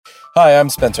Hi, I'm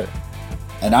Spencer.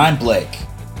 And I'm Blake.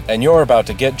 And you're about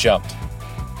to get jumped.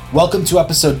 Welcome to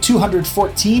episode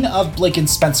 214 of Blake and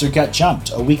Spencer Get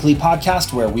Jumped, a weekly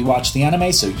podcast where we watch the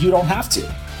anime so you don't have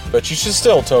to. But you should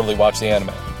still totally watch the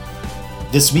anime.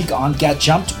 This week on Get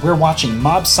Jumped, we're watching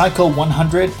Mob Psycho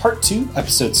 100 Part 2,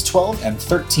 episodes 12 and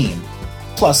 13,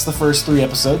 plus the first 3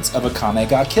 episodes of Akame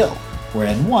ga Kill, where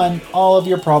in one, all of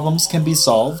your problems can be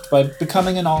solved by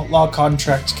becoming an outlaw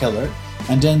contract killer,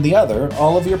 and in the other,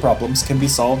 all of your problems can be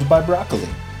solved by broccoli.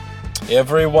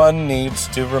 Everyone needs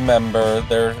to remember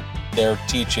their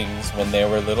teachings when they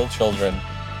were little children,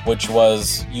 which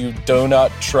was, you do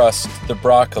not trust the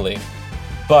broccoli.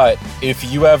 But if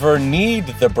you ever need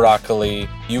the broccoli,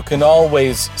 you can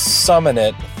always summon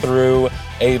it through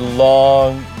a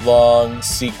long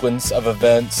sequence of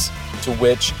events to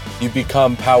which you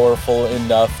become powerful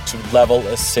enough to level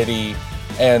a city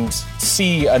and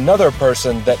see another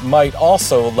person that might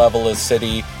also level a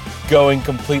city going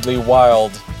completely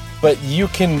wild. But you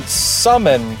can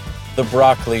summon the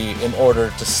broccoli in order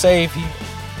to save you.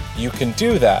 You can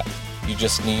do that. You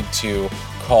just need to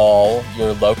call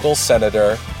your local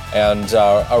senator and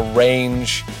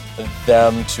arrange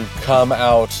them to come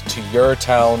out to your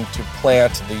town to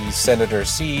plant the senator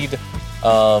seed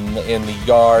in the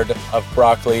yard of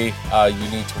broccoli. You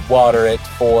need to water it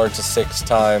 4 to 6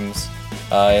 times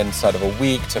inside of a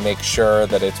week to make sure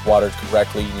that it's watered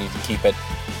correctly. You need to keep it,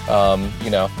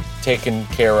 taken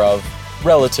care of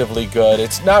relatively good.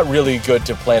 It's not really good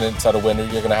to plant it inside of winter.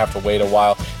 You're going to have to wait a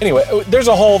while. Anyway, there's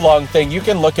a whole long thing. You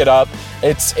can look it up.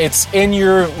 It's in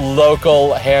your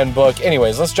local handbook.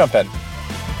 Anyways, let's jump in.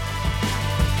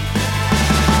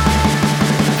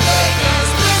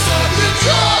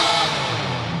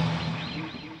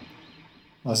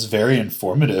 That's very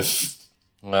informative.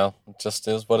 Well, it just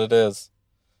is what it is.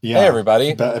 Yeah. Hey,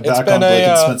 everybody. Back on Blake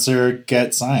and Spencer Get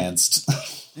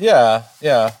Scienced. Yeah.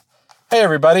 Hey,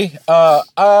 everybody.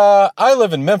 I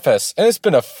live in Memphis, and it's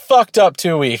been a fucked up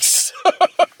 2 weeks.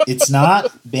 It's not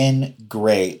been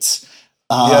great.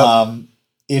 Yep.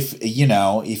 If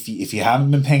you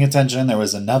haven't been paying attention, there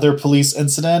was another police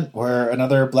incident where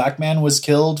another black man was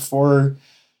killed for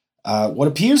what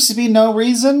appears to be no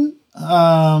reason.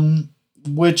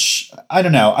 Which, I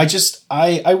don't know.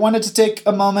 I wanted to take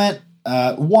a moment.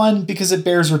 1, because it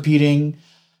bears repeating.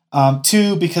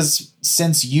 2, because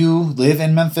since you live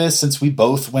in Memphis, since we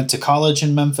both went to college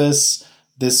in Memphis,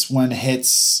 this one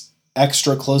hits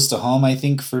extra close to home, I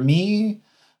think, for me.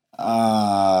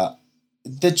 Black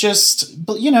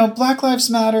Lives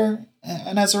Matter.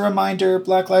 And as a reminder,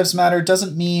 Black Lives Matter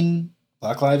doesn't mean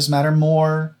Black Lives matter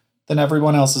more than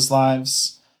everyone else's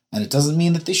lives. And it doesn't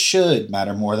mean that they should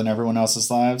matter more than everyone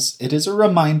else's lives. It is a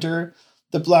reminder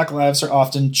that Black lives are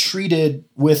often treated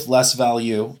with less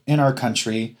value in our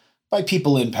country by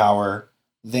people in power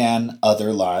than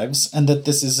other lives, and that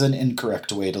this is an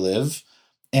incorrect way to live.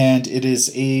 And it is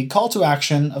a call to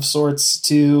action of sorts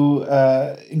to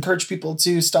encourage people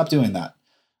to stop doing that.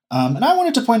 And I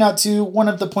wanted to point out, too, one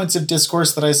of the points of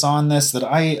discourse that I saw in this that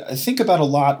I think about a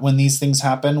lot when these things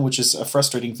happen, which is a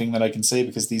frustrating thing that I can say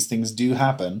because these things do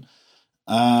happen.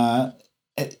 And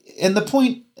the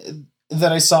point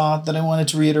that I saw that I wanted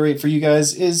to reiterate for you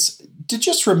guys is to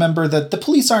just remember that the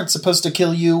police aren't supposed to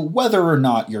kill you whether or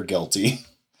not you're guilty.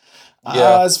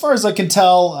 Yeah. As far as I can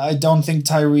tell, I don't think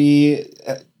Tyree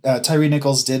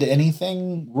Nichols did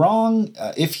anything wrong.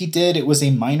 If he did, it was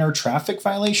a minor traffic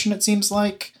violation, it seems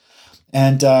like.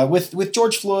 And with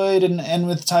George Floyd and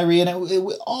with Tyree and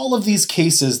all of these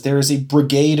cases, there is a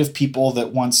brigade of people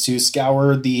that wants to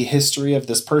scour the history of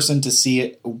this person to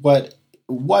see what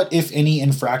if any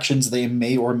infractions they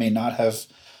may or may not have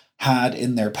had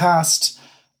in their past.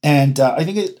 And I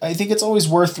think it's always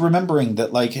worth remembering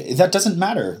that that doesn't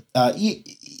matter.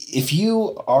 If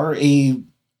you are a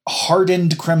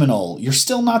hardened criminal, you're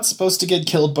still not supposed to get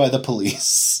killed by the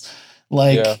police.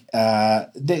 They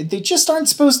just aren't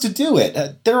supposed to do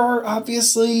it. There are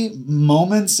obviously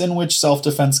moments in which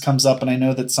self-defense comes up, and I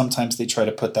know that sometimes they try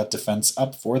to put that defense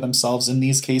up for themselves in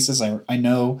these cases. I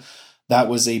know that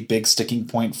was a big sticking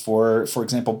point for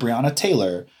example, Breonna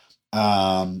Taylor.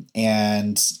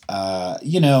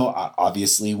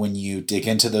 Obviously when you dig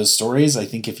into those stories, I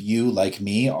think if you, like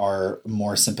me, are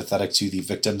more sympathetic to the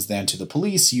victims than to the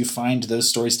police, you find those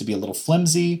stories to be a little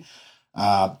flimsy.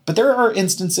 But there are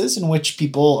instances in which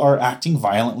people are acting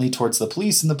violently towards the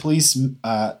police, and the police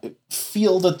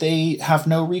feel that they have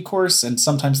no recourse, and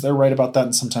sometimes they're right about that,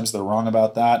 and sometimes they're wrong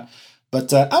about that.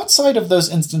 But outside of those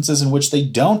instances in which they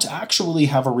don't actually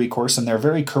have a recourse, and they're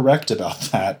very correct about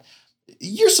that,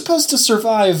 you're supposed to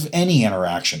survive any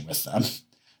interaction with them.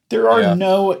 There are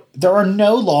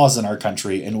no laws in our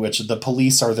country in which the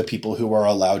police are the people who are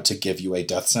allowed to give you a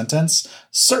death sentence.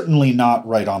 Certainly not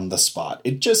right on the spot.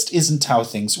 It just isn't how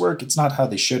things work. It's not how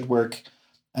they should work.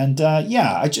 And I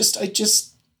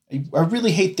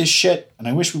really hate this shit, and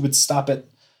I wish we would stop it.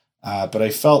 But I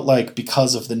felt like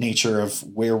because of the nature of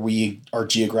where we are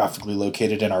geographically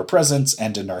located in our presence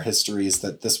and in our histories,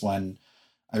 that this one,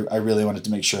 I really wanted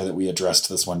to make sure that we addressed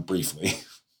this one briefly.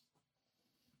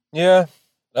 Yeah.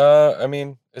 I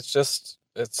mean, it's just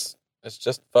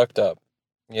fucked up,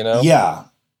 you know? Yeah.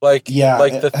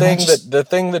 The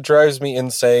thing that drives me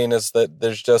insane is that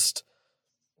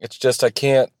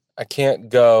I can't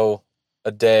go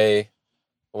a day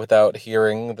without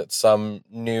hearing that some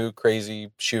new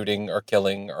crazy shooting or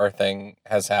killing or thing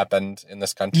has happened in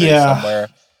this country somewhere.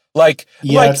 Like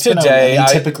today, a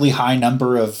typically high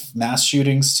number of mass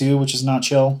shootings too, which is not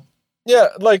chill. Yeah,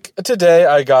 like today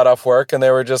I got off work and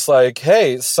they were just like,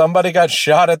 hey, somebody got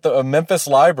shot at the Memphis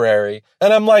library.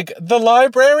 And I'm like, the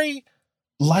library?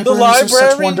 Libraries are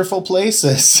such wonderful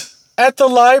places. At the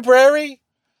library?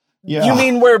 Yeah. You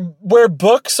mean where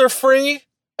books are free?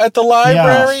 At the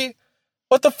library? Yeah.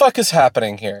 What the fuck is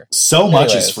happening here? So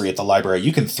much is free at the library.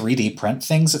 You can 3D print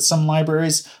things at some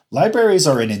libraries. Libraries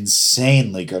are an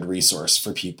insanely good resource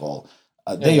for people.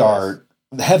 They are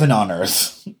heaven on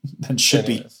earth and should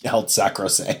be held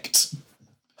sacrosanct.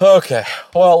 Okay,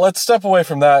 well, let's step away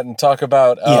from that and talk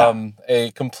about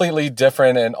a completely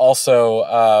different and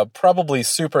also probably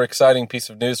super exciting piece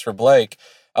of news for Blake.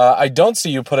 I don't see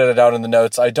you put it out in the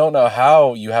notes. I don't know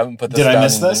how you haven't put this down in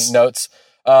the notes.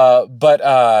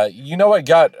 But you know what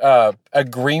got a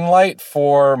green light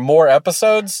for more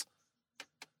episodes?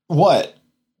 What?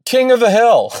 King of the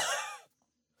Hill.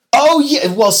 Oh,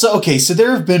 yeah. Well, so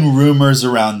there have been rumors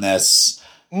around this.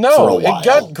 No, it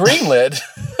got greenlit.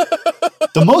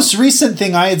 The most recent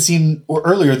thing I had seen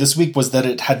earlier this week was that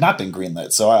it had not been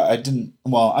greenlit. So I didn't,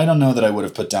 I don't know that I would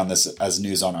have put down this as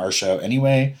news on our show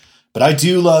anyway, but I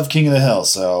do love King of the Hill.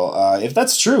 So if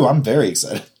that's true, I'm very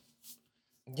excited.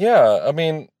 Yeah. I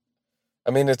mean,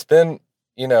 it's been,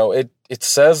 it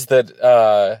says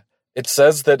that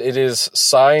it is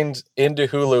signed into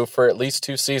Hulu for at least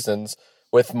 2 seasons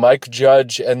with Mike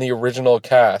Judge and the original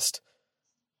cast.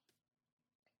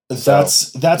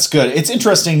 That's good. It's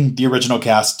interesting, the original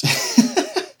cast.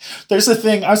 There's a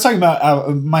thing I was talking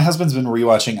about. My husband's been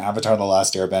rewatching Avatar: The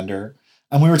Last Airbender,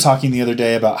 and we were talking the other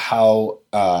day about how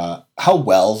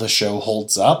well the show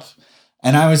holds up.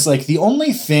 And I was like, the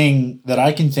only thing that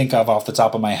I can think of off the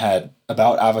top of my head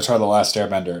about Avatar: The Last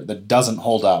Airbender that doesn't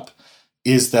hold up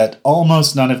is that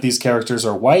almost none of these characters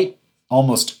are white.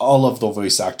 Almost all of the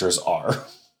voice actors are.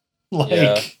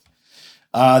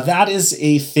 That is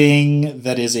a thing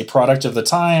that is a product of the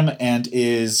time and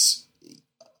is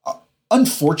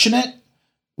unfortunate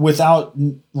without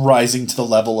rising to the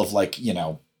level of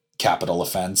capital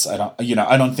offense. I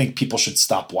don't think people should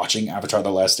stop watching Avatar: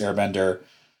 The Last Airbender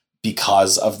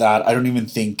because of that. I don't even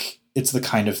think it's the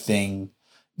kind of thing,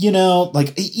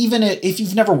 even if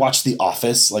you've never watched The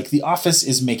Office, The Office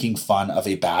is making fun of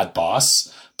a bad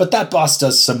boss, but that boss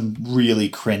does some really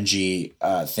cringy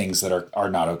things that are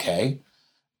not okay.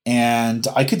 And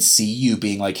I could see you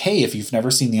being like, hey, if you've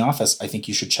never seen The Office, I think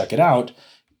you should check it out.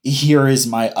 Here is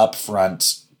my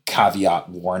upfront caveat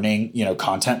warning,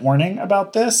 content warning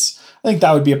about this. I think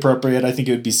that would be appropriate. I think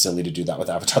it would be silly to do that with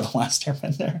Avatar: The Last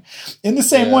Airbender. In the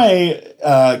same way,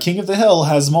 King of the Hill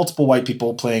has multiple white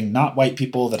people playing not white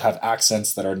people that have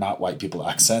accents that are not white people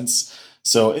accents.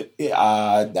 So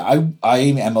I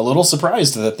am a little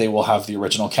surprised that they will have the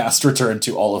original cast return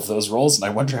to all of those roles, and I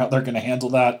wonder how they're going to handle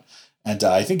that. And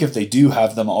I think if they do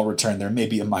have them all return, there may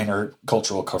be a minor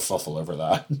cultural kerfuffle over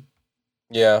that.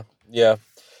 Yeah.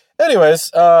 Anyways,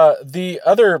 the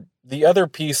other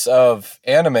piece of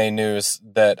anime news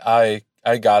that I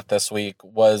got this week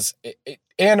was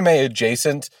anime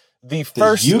adjacent. The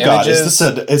first images...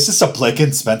 Is this a Blake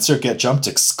and Spencer Get Jumped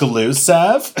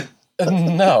exclusive?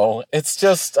 No, it's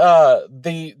just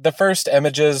the first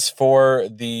images for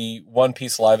the One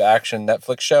Piece live action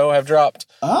Netflix show have dropped.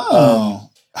 Oh,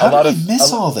 how did I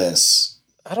miss all this?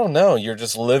 I don't know. You're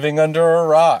just living under a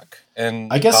rock,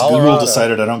 and I guess Colorado. Google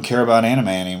decided I don't care about anime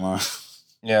anymore.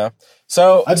 Yeah,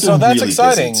 so that's really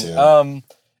exciting.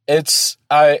 It's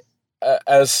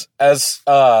as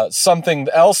something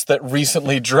else that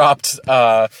recently dropped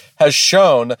has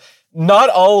shown. Not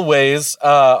always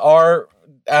are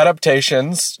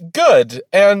adaptations good,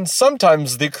 and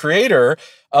sometimes the creator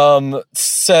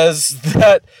says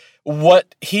that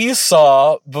what he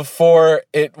saw before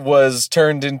it was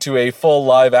turned into a full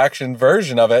live action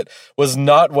version of it was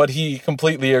not what he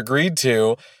completely agreed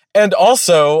to, And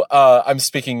also, I'm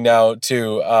speaking now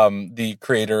to the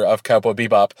creator of Cowboy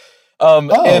Bebop.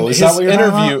 And is that what you're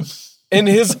interview, in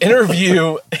his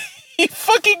interview, he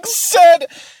fucking said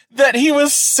that he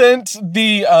was sent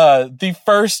the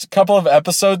first couple of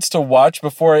episodes to watch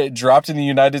before it dropped in the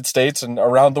United States and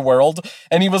around the world,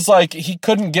 and he was like, he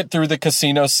couldn't get through the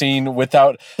casino scene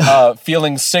without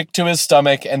feeling sick to his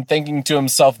stomach and thinking to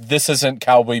himself, "This isn't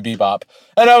Cowboy Bebop."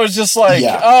 And I was just like,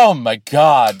 oh my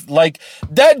god, like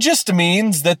that just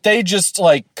means that they just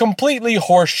like completely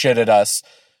horseshitted us.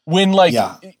 When, like,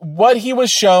 what he was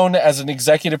shown as an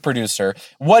executive producer,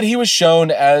 what he was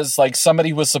shown as, like, somebody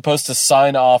who was supposed to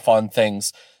sign off on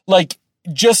things, like,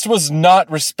 just was not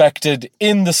respected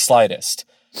in the slightest.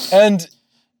 And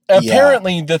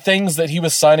apparently the things that he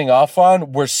was signing off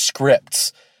on were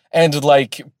scripts and,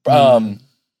 like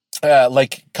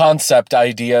concept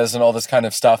ideas and all this kind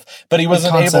of stuff. But he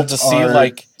wasn't able to see,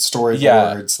 like...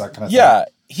 storyboards, that kind of thing. Yeah.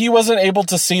 He wasn't able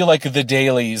to see, like, the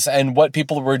dailies and what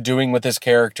people were doing with his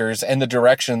characters and the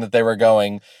direction that they were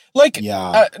going. Like,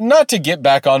 not to get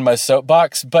back on my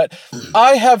soapbox, but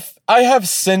I have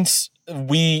since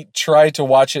we tried to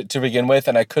watch it to begin with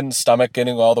and I couldn't stomach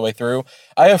getting all the way through,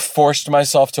 I have forced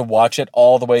myself to watch it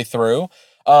all the way through.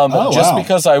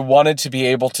 Because I wanted to be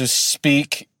able to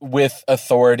speak with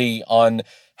authority on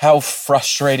how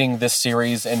frustrating this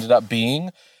series ended up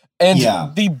being.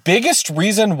 And the biggest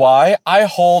reason why I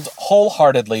hold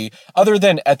wholeheartedly, other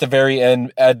than at the very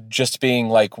end, Ed just being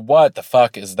like, what the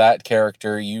fuck is that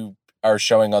character you are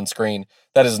showing on screen?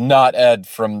 That is not Ed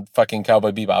from fucking Cowboy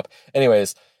Bebop.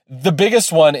 Anyways, the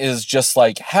biggest one is just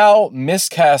like how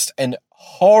miscast and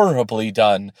horribly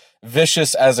done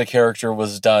Vicious as a character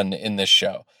was done in this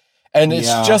show. And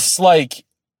it's just like,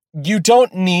 you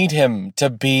don't need him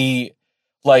to be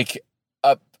like...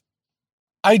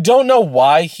 I don't know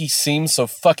why he seems so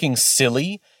fucking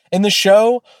silly in the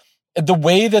show. The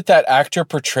way that actor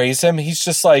portrays him, he's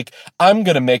just like, I'm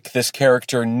going to make this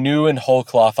character new and whole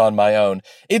cloth on my own.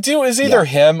 It was either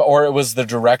him or it was the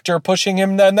director pushing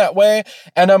him in that way.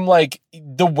 And I'm like,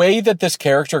 the way that this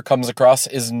character comes across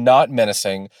is not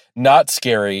menacing, not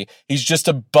scary. He's just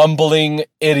a bumbling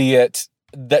idiot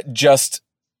that just,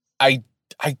 I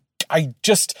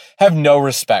just have no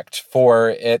respect for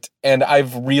it, and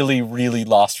I've really, really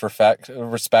lost respect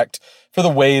for the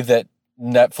way that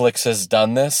Netflix has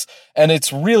done this, and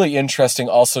it's really interesting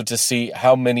also to see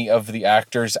how many of the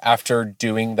actors after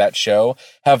doing that show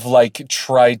have, like,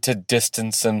 tried to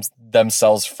distance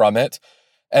themselves from it,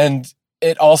 and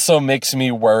it also makes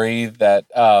me worry that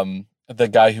the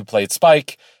guy who played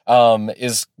Spike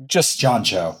is just... John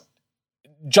Cho.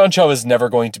 John Cho is never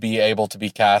going to be able to be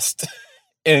cast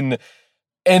in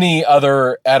any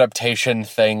other adaptation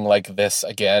thing like this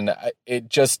again. It's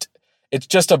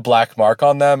just a black mark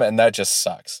on them, and that just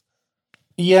sucks.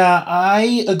 Yeah,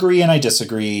 I agree and I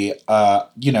disagree.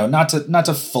 Not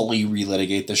to fully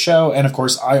relitigate the show, and of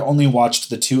course, I only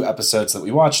watched the 2 episodes that we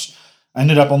watched. I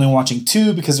ended up only watching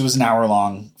 2 because it was an hour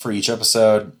long for each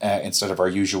episode instead of our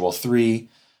usual 3.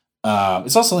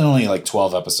 It's also only like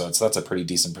 12 episodes, so that's a pretty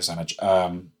decent percentage.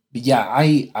 But yeah,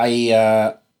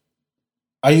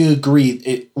 I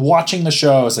agree. Watching the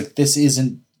show, I was like, this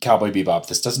isn't Cowboy Bebop.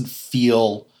 This doesn't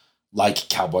feel like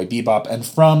Cowboy Bebop. And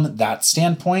from that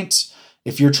standpoint,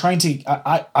 if you're trying to,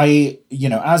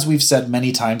 as we've said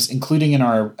many times, including in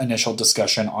our initial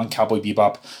discussion on Cowboy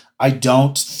Bebop, I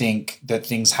don't think that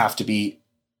things have to be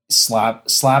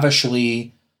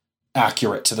slavishly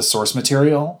accurate to the source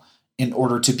material in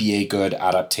order to be a good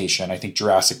adaptation. I think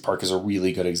Jurassic Park is a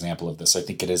really good example of this. I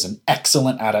think it is an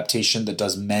excellent adaptation that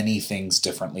does many things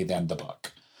differently than the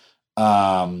book.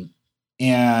 And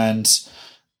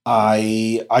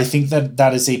I think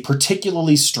that is a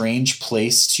particularly strange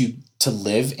place to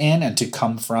live in and to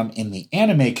come from in the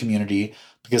anime community,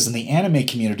 because in the anime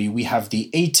community, we have the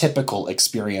atypical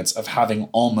experience of having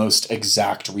almost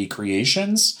exact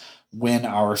recreations when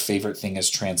our favorite thing is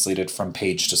translated from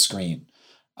page to screen.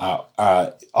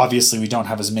 Obviously, we don't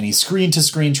have as many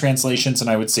screen-to-screen translations, and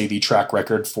I would say the track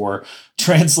record for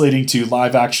translating to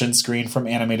live-action screen from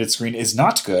animated screen is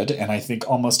not good, and I think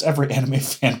almost every anime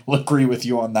fan will agree with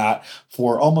you on that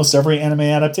for almost every anime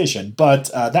adaptation.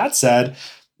 But that said,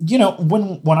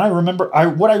 when I remember,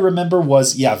 what I remember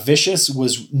was, Vicious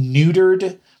was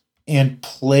neutered and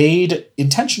played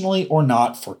intentionally or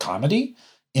not for comedy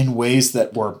in ways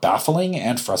that were baffling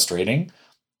and frustrating.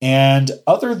 And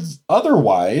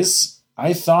otherwise,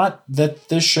 I thought that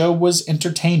this show was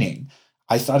entertaining.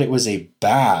 I thought it was a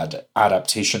bad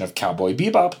adaptation of Cowboy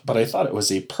Bebop, but I thought it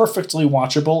was a perfectly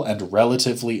watchable and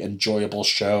relatively enjoyable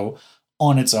show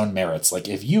on its own merits. Like,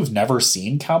 if you've never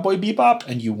seen Cowboy Bebop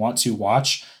and you want to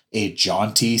watch a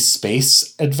jaunty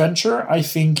space adventure, I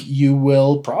think you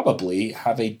will probably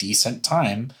have a decent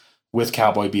time with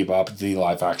Cowboy Bebop, the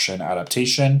live action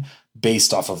adaptation,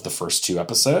 based off of the first 2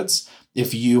 episodes.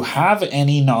 If you have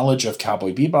any knowledge of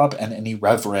Cowboy Bebop and any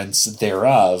reverence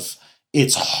thereof,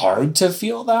 it's hard to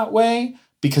feel that way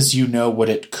because you know what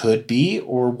it could be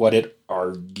or what it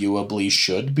arguably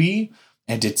should be,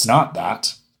 and it's not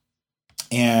that.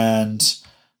 And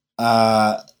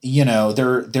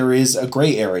there is a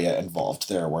gray area involved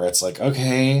there where it's like,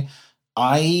 okay,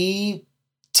 I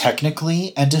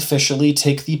technically and officially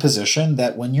take the position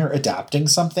that when you're adapting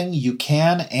something, you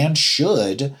can and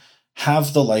should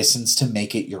have the license to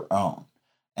make it your own.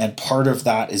 And part of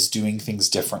that is doing things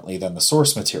differently than the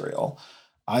source material.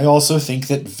 I also think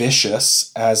that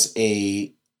Vicious, as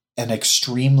an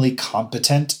extremely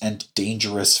competent and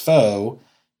dangerous foe,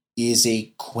 is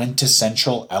a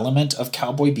quintessential element of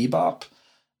Cowboy Bebop.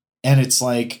 And it's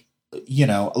like,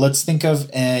 let's think of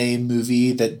a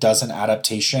movie that does an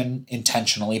adaptation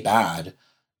intentionally bad.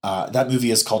 That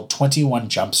movie is called 21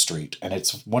 Jump Street, and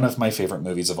it's one of my favorite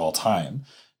movies of all time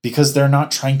because they're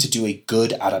not trying to do a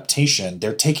good adaptation.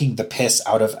 They're taking the piss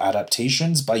out of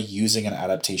adaptations by using an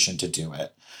adaptation to do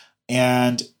it.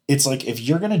 And it's like, if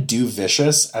you're going to do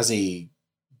Vicious as a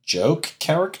joke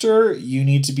character, you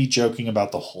need to be joking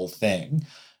about the whole thing.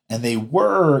 And they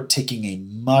were taking a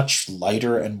much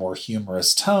lighter and more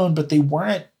humorous tone, but they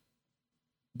weren't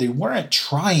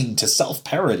trying to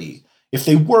self-parody. If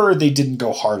they were, they didn't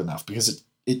go hard enough because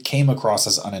it came across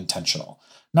as unintentional.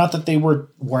 Not that they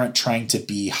weren't trying to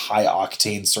be high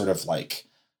octane sort of like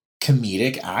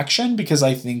comedic action, because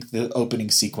I think the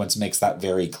opening sequence makes that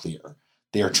very clear.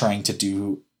 They are trying to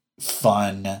do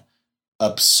fun,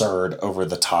 absurd, over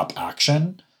the top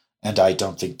action. And I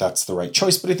don't think that's the right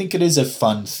choice, but I think it is a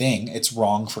fun thing. It's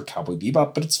wrong for Cowboy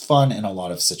Bebop, but it's fun in a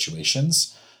lot of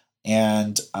situations.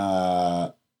 And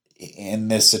in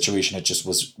this situation, it just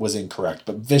was incorrect.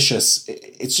 But Vicious,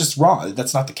 it's just wrong.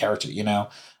 That's not the character,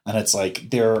 And it's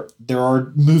like there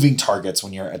are moving targets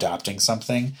when you're adapting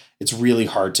something. It's really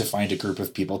hard to find a group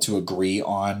of people to agree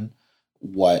on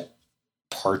what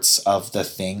parts of the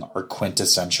thing are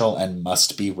quintessential and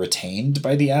must be retained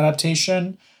by the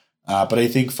adaptation. But I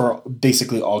think for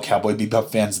basically all Cowboy Bebop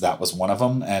fans, that was one of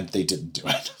them, and they didn't do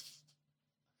it.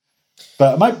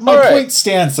 But my point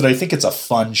stands that I think it's a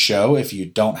fun show if you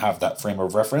don't have that frame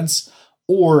of reference,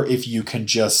 or if you can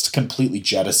just completely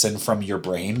jettison from your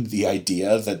brain the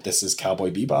idea that this is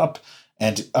Cowboy Bebop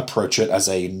and approach it as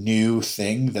a new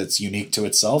thing that's unique to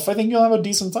itself. I think you'll have a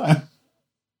decent time.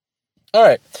 All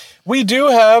right. We do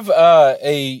have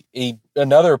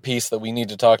another piece that we need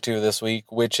to talk to this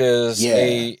week, which is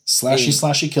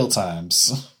slashy kill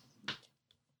times.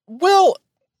 Well,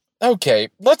 okay.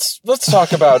 Let's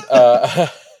talk about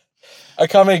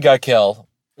Akame ga Kill,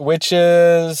 which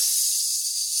is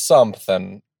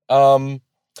something.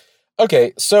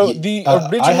 Okay, so the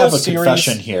original I have a series...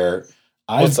 confession here.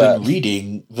 I've been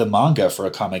reading the manga for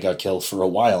Akame ga Kill for a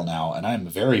while now, and I'm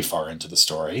very far into the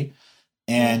story.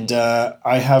 And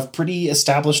I have pretty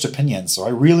established opinions, so I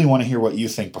really want to hear what you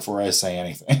think before I say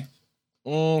anything.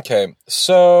 Okay,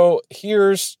 so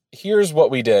here's what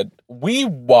we did. We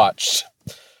watched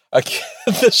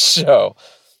the show.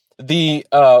 The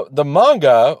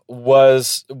manga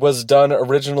was done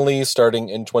originally starting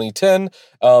in 2010.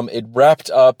 It wrapped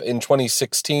up in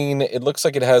 2016. It looks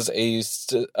like it has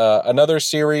another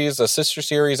series, a sister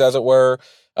series, as it were.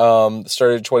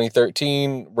 Started in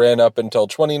 2013, ran up until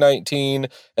 2019,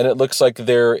 and it looks like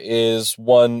there is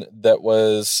one that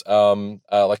was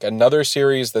like another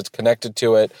series that's connected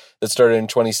to it that started in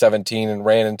 2017 and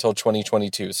ran until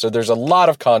 2022. So there's a lot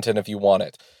of content if you want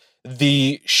it.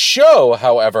 The show,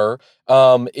 however,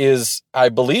 is, I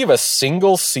believe, a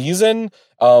single season.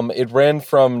 It ran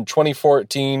from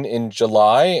 2014 in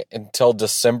July until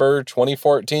December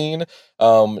 2014,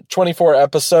 24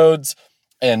 episodes.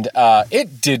 And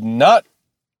it did not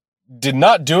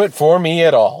do it for me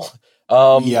at all.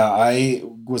 I'm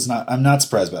not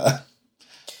surprised by that.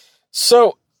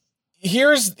 So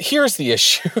here's the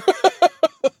issue.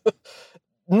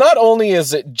 Not only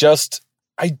is it just,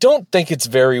 I don't think it's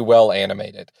very well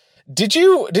animated. Did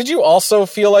you also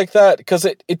feel like that? Because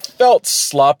it felt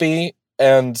sloppy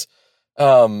and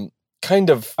kind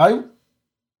of. I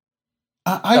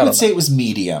would say it was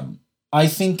medium. I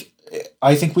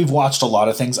think we've watched a lot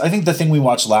of things. I think the thing we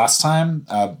watched last time,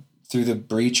 Through the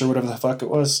Breach or whatever the fuck it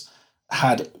was,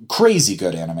 had crazy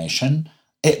good animation,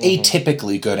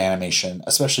 atypically good animation,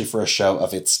 especially for a show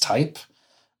of its type.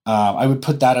 I would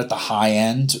put that at the high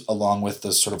end, along with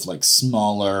the sort of like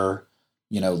smaller,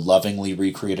 lovingly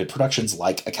recreated productions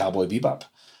like a Cowboy Bebop.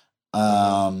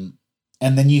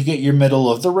 And then you get your middle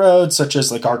of the road, such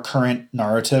as like our current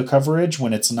Naruto coverage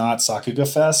when it's not Sakuga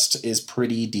Fest is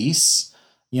pretty decent.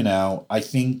 You know, I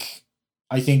think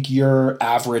your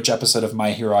average episode of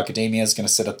My Hero Academia is going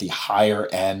to sit at the higher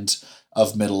end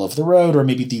of middle of the road, or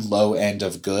maybe the low end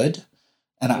of good.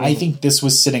 And I think this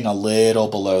was sitting a little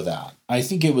below that. I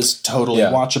think it was totally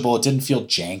watchable. It didn't feel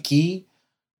janky,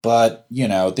 but, you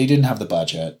know, they didn't have the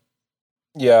budget.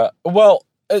 Yeah. Well,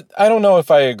 I don't know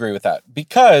if I agree with that,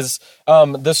 because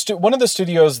one of the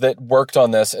studios that worked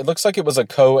on this, it looks like it was a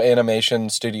co-animation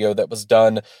studio that was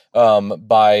done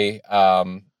by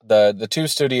the two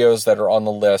studios that are on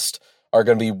the list are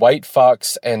going to be White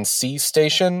Fox and C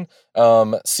Station.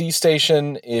 C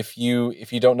Station, if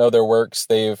you don't know their works,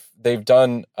 they've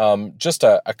done just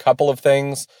a couple of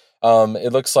things.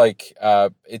 It looks like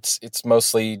it's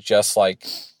mostly just like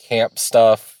camp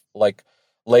stuff, like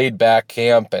Laid Back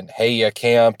Camp and Hey Ya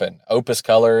Camp and Opus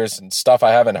Colors and stuff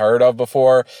I haven't heard of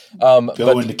before.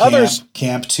 Go into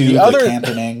Camp 2, the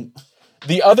camping.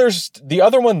 The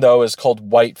other one, though, is called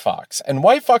White Fox, and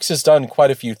White Fox has done quite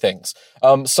a few things.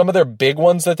 Some of their big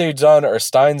ones that they've done are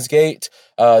Steins Gate,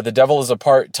 The Devil is a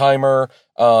Part-Timer,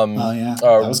 that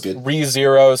was good.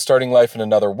 ReZero, Starting Life in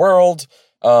Another World,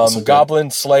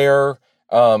 Goblin Slayer.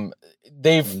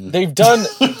 They've done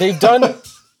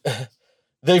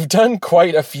they've done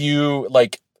quite a few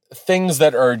like things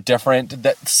that are different,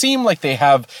 that seem like they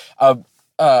have a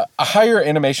higher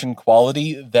animation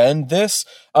quality than this.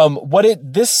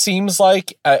 This seems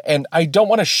like, and I don't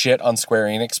want to shit on Square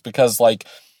Enix, because like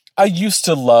I used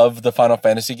to love the Final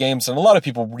Fantasy games, and a lot of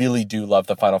people really do love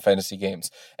the Final Fantasy games.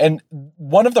 And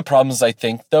one of the problems, I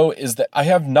think, though, is that I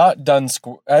have not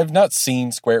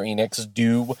seen Square Enix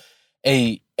do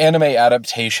a anime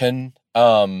adaptation,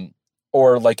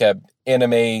 or like a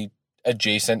anime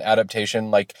adjacent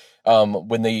adaptation, like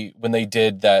when they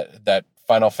did that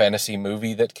Final Fantasy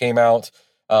movie that came out.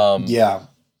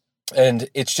 And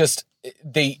it's just,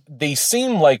 they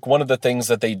seem like one of the things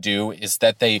that they do is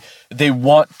that they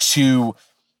want to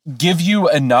give you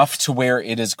enough to where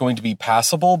it is going to be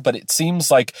passable, but it seems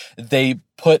like they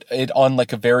put it on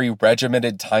like a very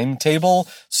regimented timetable,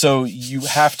 so you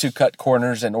have to cut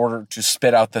corners in order to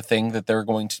spit out the thing that they're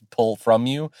going to pull from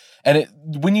you. And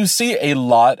when you see a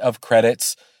lot of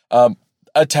credits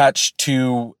attached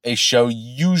to a show,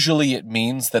 usually it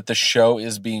means that the show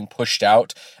is being pushed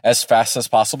out as fast as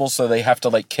possible, so they have to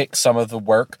like kick some of the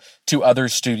work to other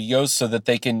studios so that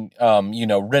they can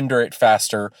render it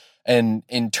faster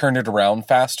and turn it around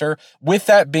faster. With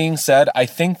that being said, I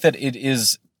think that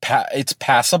it's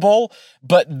passable,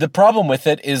 but the problem with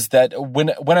it is that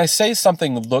when I say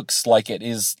something looks like it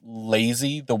is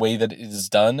lazy the way that it is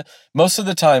done, most of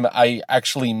the time I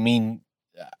actually mean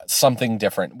something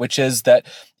different, which is that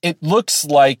it looks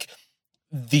like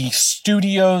the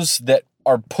studios that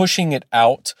are pushing it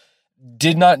out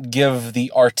did not give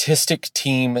the artistic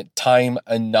team time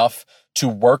enough to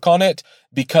work on it,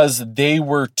 because they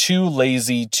were too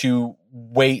lazy to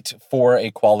wait for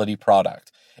a quality product.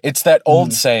 It's that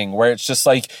old saying where it's just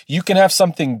like, you can have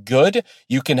something good,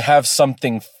 you can have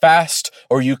something fast,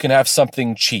 or you can have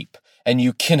something cheap. And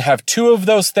you can have two of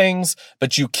those things,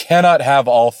 but you cannot have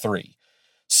all three.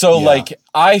 So like,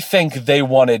 I think they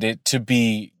wanted it to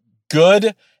be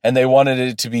good and they wanted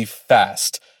it to be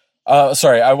fast. I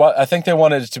think they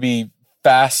wanted it to be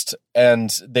fast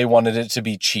and they wanted it to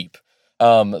be cheap.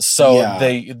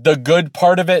 The good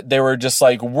part of it, they were just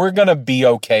like, we're going to be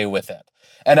okay with it.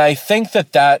 And I think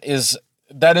that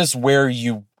is where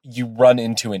you run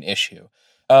into an issue.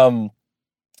 And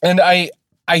I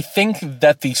think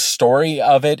that the story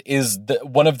of it is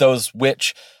one of those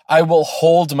which I will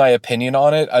hold my opinion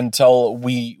on it until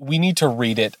we need to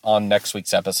read it on next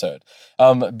week's episode.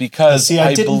 Because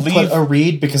I didn't put a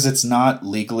read because it's not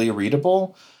legally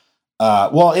readable.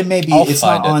 It may be, it's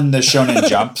not on the Shonen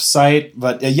Jump site,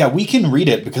 but we can read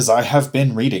it because I have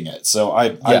been reading it. So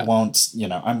I won't,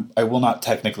 I will not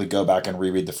technically go back and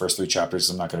reread the first 3 chapters.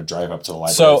 I'm not going to drive up to the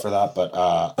library for that,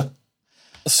 but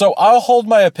So I'll hold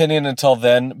my opinion until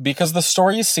then, because the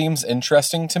story seems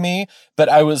interesting to me, but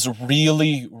I was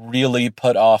really, really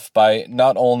put off by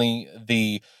not only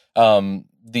the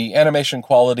animation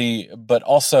quality, but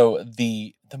also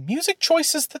the music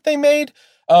choices that they made.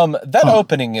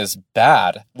 Opening is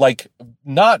bad, like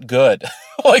not good.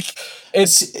 Like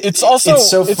it's also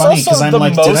so funny because I'm the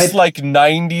like, most like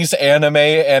 90s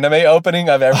anime opening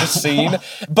I've ever seen,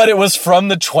 but it was from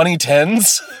the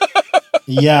 2010s.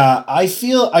 Yeah, I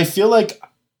feel like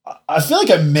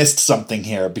I missed something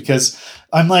here, because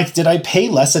I'm like, did I pay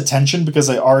less attention because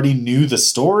I already knew the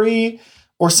story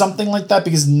or something like that?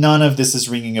 Because none of this is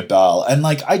ringing a bell. And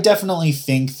like, I definitely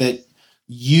think that,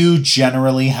 you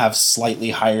generally have slightly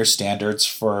higher standards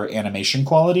for animation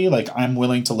quality. Like, I'm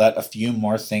willing to let a few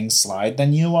more things slide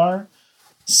than you are.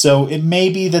 So it may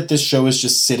be that this show is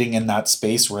just sitting in that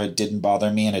space where it didn't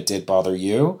bother me and it did bother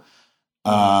you.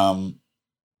 But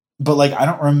like, I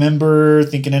don't remember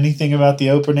thinking anything about the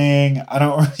opening. I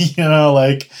don't,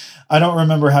 I don't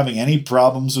remember having any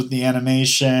problems with the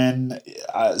animation.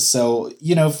 So,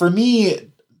 for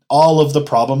me, all of the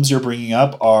problems you're bringing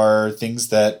up are things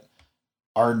that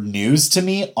are news to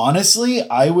me. Honestly,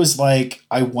 I was like,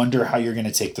 I wonder how you're going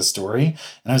to take the story.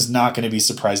 And I was not going to be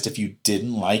surprised if you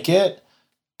didn't like it.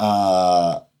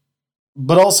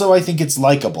 But also I think it's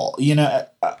likable.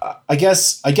 I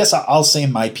guess I'll say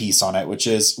my piece on it, which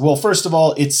is, well, first of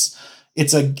all, it's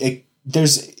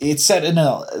set in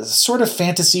a sort of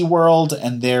fantasy world,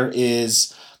 and there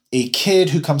is a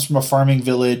kid who comes from a farming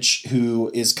village who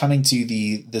is coming to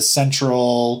the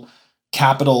central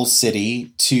capital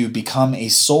city to become a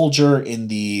soldier in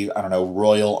the,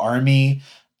 Royal Army,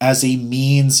 as a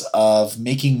means of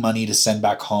making money to send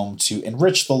back home to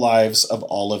enrich the lives of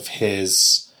all of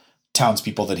his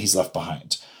townspeople that he's left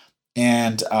behind.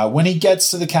 And when he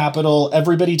gets to the capital,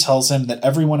 everybody tells him that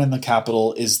everyone in the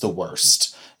capital is the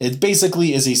worst. It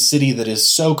basically is a city that is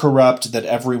so corrupt that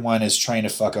everyone is trying to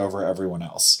fuck over everyone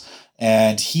else.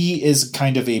 And he is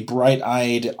kind of a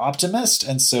bright-eyed optimist,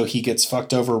 and so he gets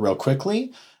fucked over real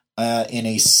quickly in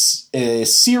a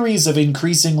series of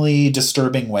increasingly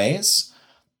disturbing ways.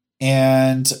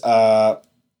 And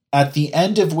at the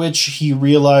end of which he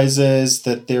realizes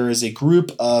that there is a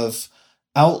group of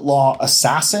outlaw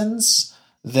assassins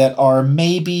that are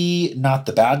maybe not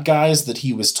the bad guys that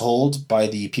he was told by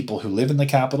the people who live in the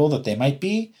capital that they might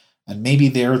be. And maybe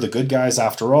they're the good guys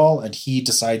after all, and he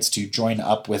decides to join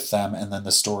up with them, and then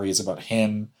the story is about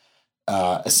him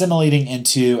assimilating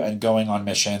into and going on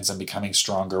missions and becoming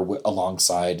stronger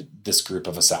alongside this group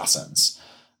of assassins.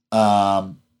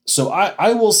 So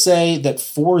I will say that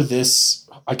for this,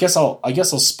 I guess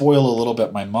I'll spoil a little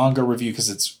bit my manga review,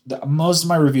 because most of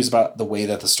my reviews about the way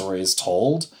that the story is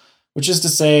told, which is to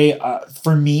say,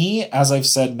 for me, as I've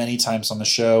said many times on the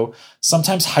show,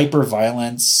 sometimes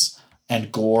hyper-violence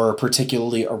and gore,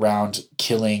 particularly around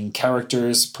killing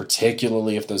characters,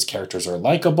 particularly if those characters are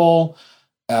likable,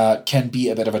 can be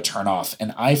a bit of a turnoff.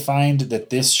 And I find that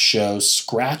this show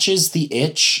scratches the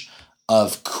itch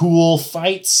of cool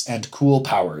fights and cool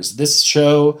powers. This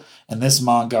show and this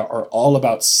manga are all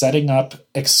about setting up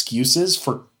excuses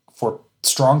for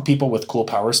strong people with cool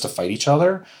powers to fight each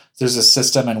other. There's a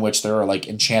system in which there are like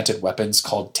enchanted weapons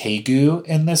called Tegu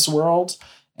in this world.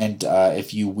 And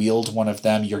if you wield one of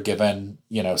them, you're given,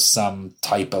 some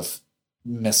type of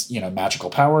magical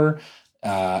power.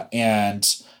 And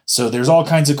so there's all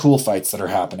kinds of cool fights that are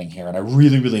happening here. And I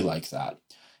really, really like that.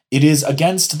 It is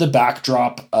against the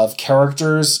backdrop of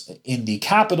characters in the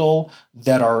capital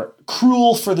that are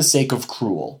cruel for the sake of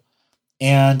cruel,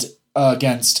 and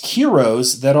against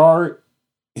heroes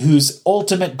whose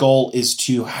ultimate goal is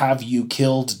to have you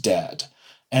killed dead.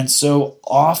 And so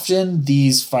often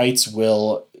these fights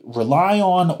will rely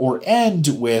on or end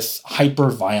with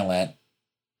hyper-violent,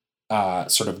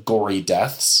 sort of gory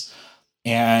deaths.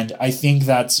 And I think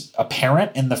that's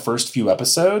apparent in the first few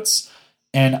episodes.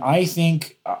 And I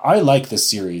think I like this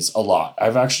series a lot.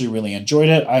 I've actually really enjoyed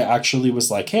it. I actually was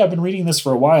like, hey, I've been reading this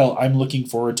for a while. I'm looking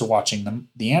forward to watching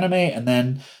the anime. And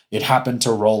then it happened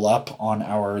to roll up on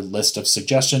our list of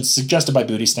suggestions, suggested by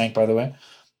Booty Stank, by the way.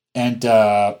 And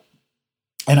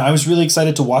I was really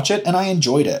excited to watch it, and I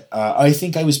enjoyed it. I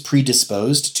think I was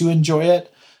predisposed to enjoy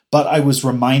it, but I was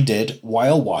reminded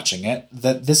while watching it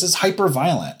that this is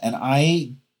hyper-violent, and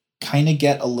I kind of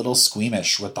get a little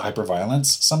squeamish with the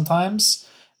hyper-violence sometimes,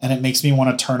 and it makes me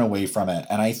want to turn away from it.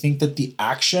 And I think that the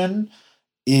action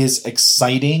is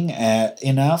exciting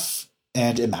enough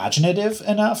and imaginative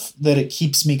enough that it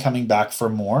keeps me coming back for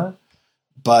more.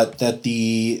 But that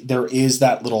there is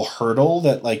that little hurdle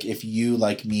that, like, if you,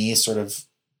 like me, sort of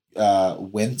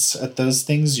wince at those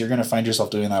things, you're going to find yourself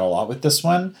doing that a lot with this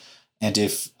one. And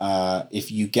if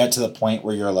you get to the point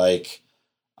where you're like,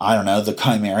 I don't know, the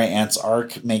Chimera Ants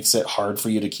arc makes it hard for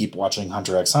you to keep watching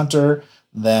Hunter x Hunter,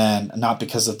 then not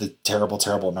because of the terrible,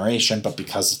 terrible narration, but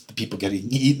because of the people getting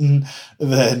eaten,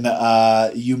 then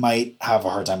you might have a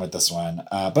hard time with this one.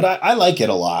 But I like it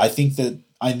a lot. I think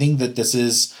that this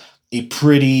is a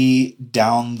pretty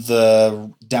down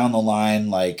the line,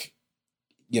 like,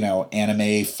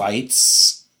 anime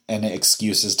fights and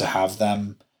excuses to have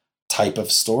them type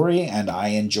of story. And I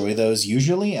enjoy those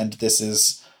usually. And this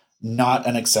is not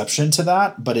an exception to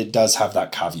that, but it does have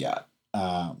that caveat.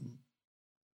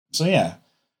 So yeah,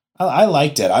 I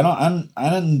liked it. I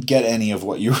didn't get any of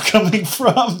what you were coming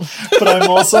from, but I'm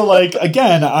also like,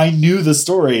 again, I knew the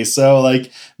story. So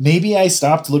like maybe I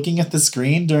stopped looking at the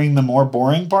screen during the more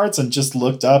boring parts and just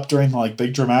looked up during the like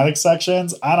big dramatic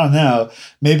sections. I don't know.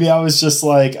 Maybe I was just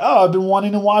like, oh, I've been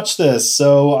wanting to watch this,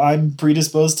 so I'm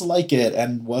predisposed to like it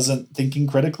and wasn't thinking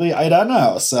critically. I don't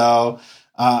know. So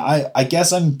I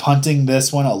guess I'm punting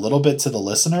this one a little bit to the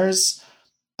listeners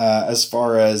as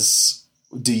far as,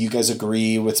 do you guys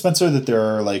agree with Spencer that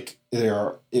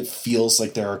it feels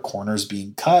like there are corners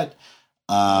being cut?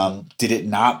 Did it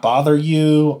not bother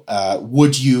you?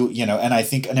 Would you, and I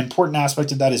think an important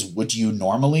aspect of that is, would you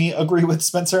normally agree with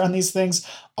Spencer on these things?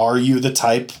 Are you the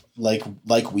type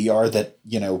like we are that,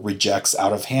 rejects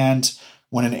out of hand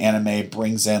when an anime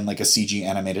brings in like a CG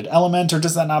animated element, or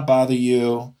does that not bother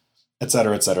you? Et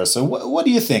cetera, et cetera. So what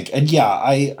do you think? And yeah,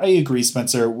 I agree,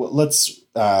 Spencer. Let's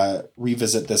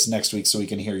revisit this next week so we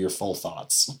can hear your full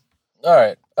thoughts. All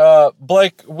right.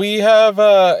 Blake, we have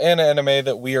an anime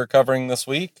that we are covering this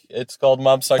week. It's called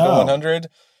Mob Psycho 100.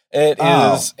 It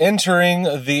is entering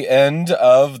the end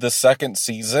of the second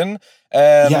season.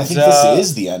 And, I think this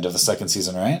is the end of the second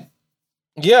season, right?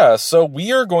 Yeah, so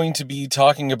we are going to be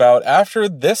talking about, after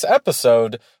this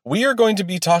episode, we are going to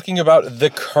be talking about the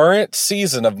current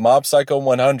season of Mob Psycho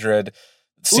 100,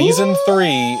 season 3,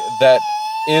 that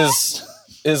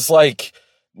is like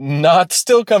not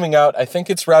still coming out. I think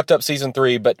it's wrapped up season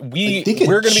 3, but we're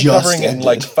going to be covering it in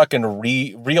like fucking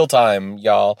real time,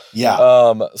 y'all.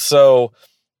 Yeah. So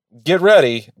get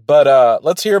ready, but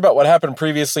let's hear about what happened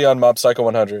previously on Mob Psycho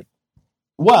 100.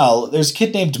 Well, there's a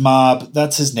kid named Mob.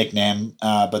 That's his nickname,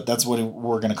 but that's what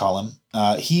we're going to call him.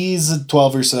 He's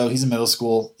 12 or so. He's in middle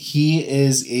school. He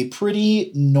is a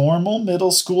pretty normal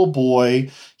middle school boy.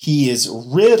 He is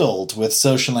riddled with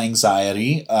social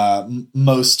anxiety,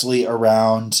 mostly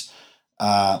around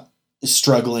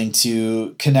struggling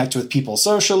to connect with people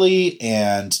socially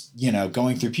and,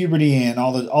 going through puberty and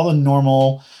all the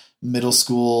normal middle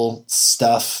school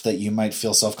stuff that you might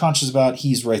feel self-conscious about.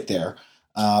 He's right there.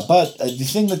 But the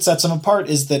thing that sets him apart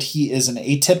is that he is an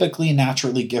atypically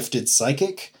naturally gifted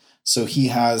psychic. So he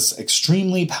has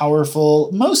extremely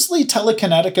powerful, mostly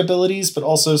telekinetic abilities, but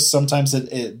also sometimes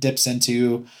it dips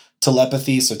into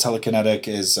telepathy. So telekinetic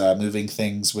is moving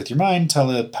things with your mind.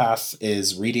 Telepath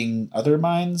is reading other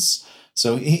minds.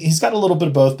 So he's got a little bit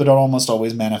of both, but it almost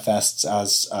always manifests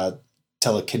as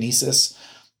telekinesis.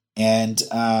 And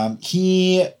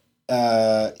he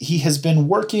has been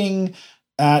working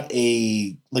at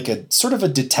a sort of a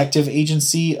detective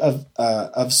agency of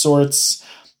sorts,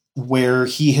 where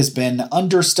he has been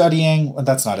understudying.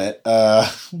 That's not it.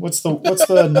 What's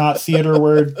the not theater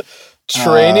word?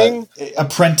 Training,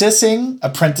 apprenticing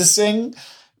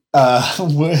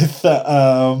with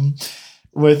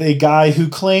a guy who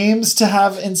claims to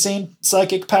have insane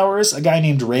psychic powers. A guy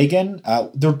named Reagan.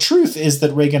 The truth is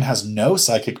that Reagan has no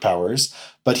psychic powers,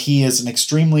 but he is an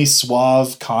extremely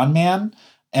suave con man.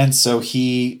 And so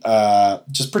he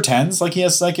just pretends like he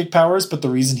has psychic powers, but the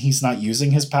reason he's not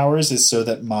using his powers is so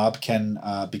that Mob can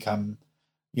become,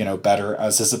 better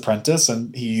as his apprentice.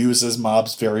 And he uses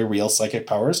Mob's very real psychic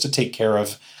powers to take care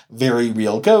of very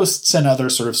real ghosts and other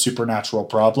sort of supernatural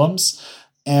problems.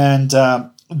 And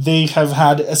they have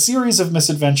had a series of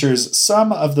misadventures.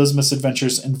 Some of those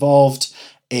misadventures involved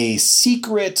a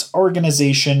secret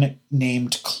organization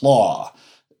named Claw.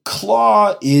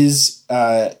 Claw is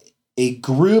a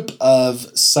group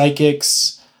of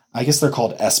psychics. I guess they're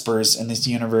called espers in this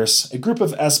universe. A group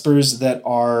of espers that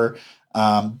are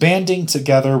banding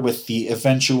together with the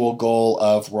eventual goal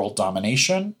of world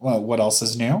domination. Well, what else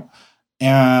is new?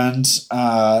 And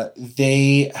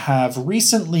they have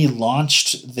recently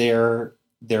launched their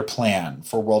plan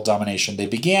for world domination. They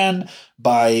began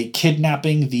by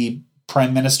kidnapping the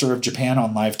Prime Minister of Japan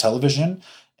on live television,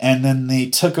 and then they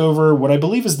took over what I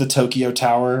believe is the Tokyo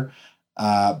Tower.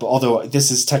 But although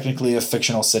this is technically a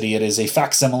fictional city, it is a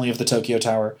facsimile of the Tokyo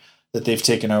Tower that they've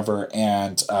taken over,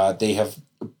 and they have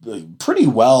pretty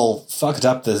well fucked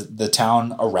up the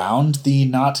town around the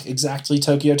not exactly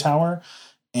Tokyo Tower,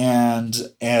 and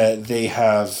they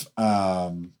have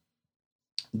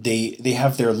they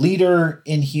have their leader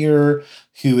in here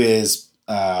who is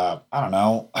I don't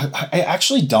know. I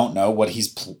actually don't know what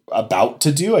he's about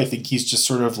to do. I think he's just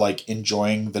sort of like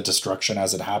enjoying the destruction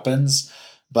as it happens.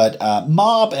 But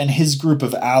Mob and his group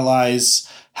of allies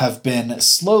have been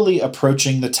slowly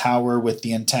approaching the tower with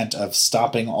the intent of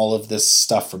stopping all of this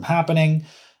stuff from happening.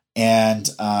 And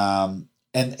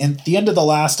at the end of the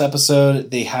last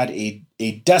episode, they had a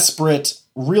a desperate,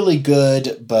 really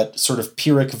good, but sort of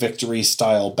Pyrrhic victory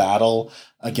style battle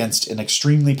against an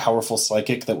extremely powerful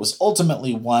psychic that was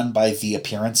ultimately won by the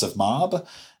appearance of Mob.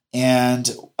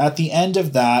 And at the end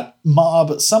of that,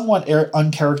 Mob, somewhat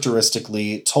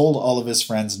uncharacteristically, told all of his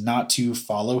friends not to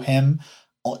follow him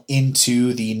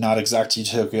into the Not Exactly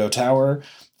Tokyo Tower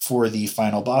for the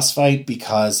final boss fight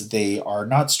because they are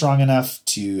not strong enough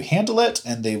to handle it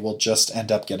and they will just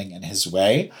end up getting in his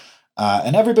way.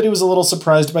 And everybody was a little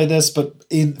surprised by this, but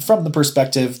from the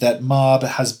perspective that Mob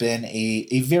has been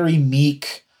a very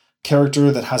meek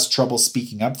character that has trouble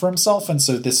speaking up for himself, and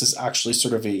so this is actually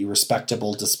sort of a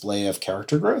respectable display of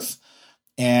character growth.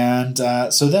 And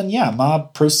so then,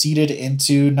 Mob proceeded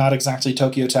into Not Exactly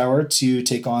Tokyo Tower to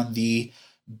take on the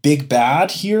big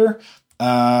bad here,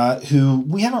 who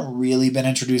we haven't really been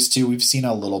introduced to. We've seen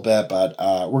a little bit, but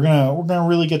we're gonna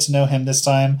really get to know him this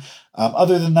time.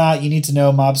 Other than that, you need to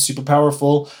know Mob's super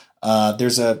powerful.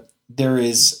 There's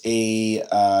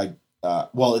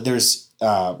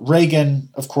Reagan,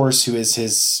 of course, who is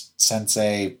his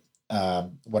sensei,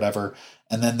 whatever.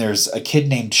 And then there's a kid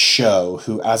named Sho,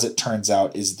 who, as it turns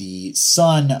out, is the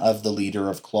son of the leader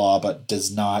of Claw, but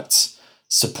does not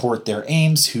support their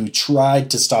aims, who tried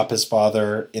to stop his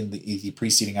father in the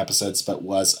preceding episodes, but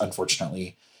was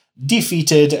unfortunately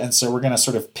defeated. And so we're going to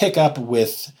sort of pick up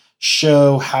with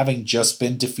Sho having just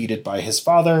been defeated by his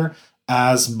father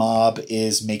as Mob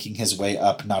is making his way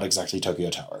up Not Exactly Tokyo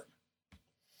Tower.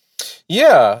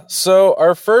 Yeah, so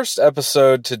our first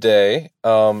episode today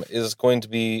is going to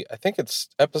be, I think it's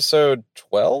episode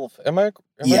 12. Am I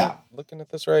looking at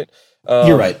this right?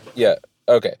 You're right. Yeah,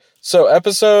 okay. So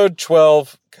episode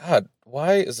 12, God,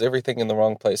 why is everything in the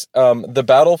wrong place? The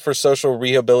Battle for Social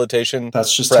Rehabilitation.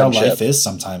 That's just Friendship. how life is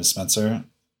sometimes, Spencer.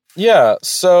 Yeah,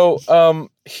 so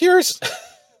here's...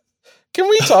 Can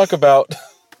we talk about...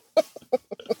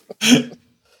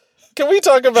 Can we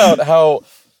talk about how...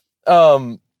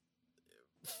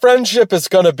 friendship is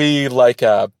going to be like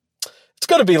a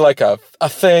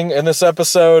thing in this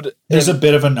episode. There's a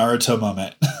bit of a Naruto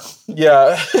moment.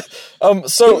 Yeah.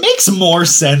 So it makes more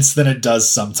sense than it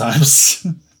does sometimes.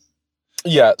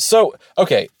 Yeah. So,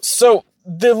 okay. So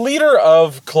the leader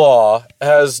of Claw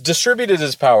has distributed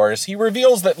his powers. He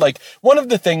reveals that, like, one of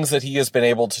the things that he has been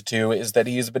able to do is that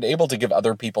he has been able to give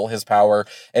other people his power.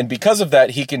 And because of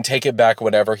that, he can take it back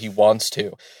whenever he wants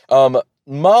to.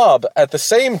 Mob, at the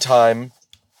same time,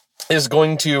 is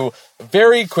going to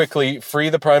very quickly free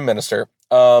the prime minister.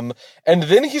 And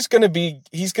then he's going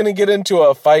to get into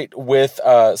a fight with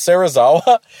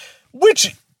Serizawa,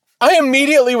 which I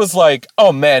immediately was like,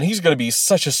 oh man, he's going to be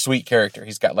such a sweet character.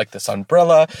 He's got like this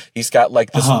umbrella. He's got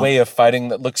like this way of fighting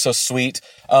that looks so sweet.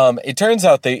 It turns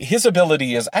out that his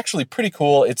ability is actually pretty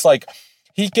cool. It's like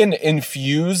he can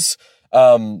infuse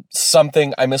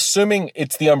something. I'm assuming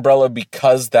it's the umbrella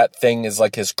because that thing is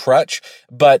like his crutch,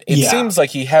 but it seems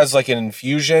like he has like an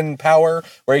infusion power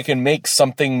where he can make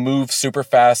something move super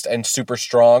fast and super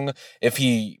strong if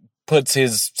he puts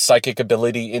his psychic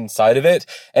ability inside of it.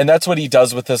 And that's what he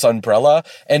does with this umbrella.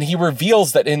 And he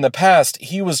reveals that in the past,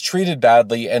 he was treated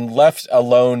badly and left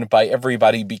alone by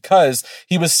everybody because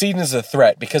he was seen as a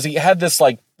threat, because he had this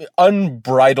like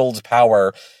unbridled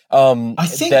power. I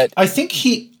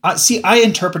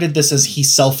interpreted this as he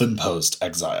self-imposed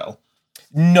exile.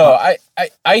 No,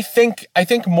 I think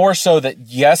more so that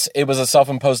yes, it was a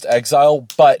self-imposed exile,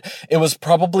 but it was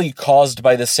probably caused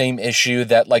by the same issue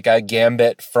that like a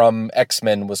Gambit from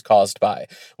X-Men was caused by,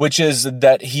 which is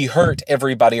that he hurt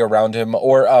everybody around him,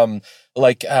 or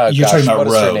you're talking about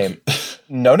Rogue. Her name?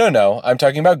 No, I'm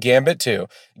talking about Gambit too.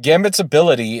 Gambit's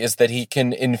ability is that he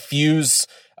can infuse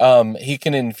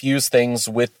things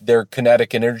with their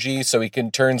kinetic energy, so he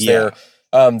can turn their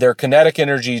kinetic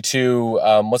energy to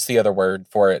what's the other word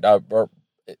for it?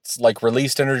 It's like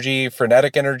released energy,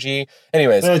 frenetic energy.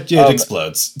 Anyways, it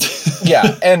explodes.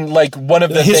 Yeah, and like one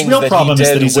of the his things real that problem he is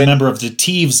did that he's a member of the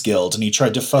Thieves Guild, and he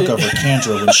tried to fuck over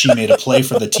Kandra when she made a play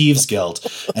for the Thieves Guild,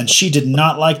 and she did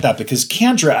not like that because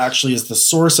Kandra actually is the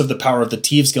source of the power of the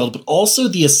Thieves Guild, but also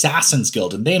the Assassins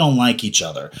Guild, and they don't like each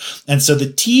other, and so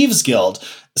the Thieves Guild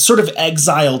sort of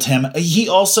exiled him. He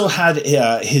also had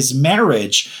his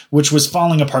marriage, which was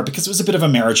falling apart because it was a bit of a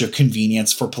marriage of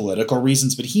convenience for political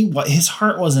reasons, but his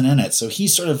heart wasn't in it. So he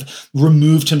sort of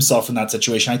removed himself from that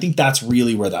situation. I think that's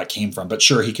really where that came from, but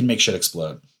sure, he can make shit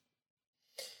explode.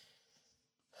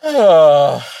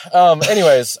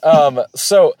 Anyways,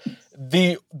 so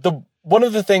the one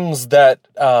of the things that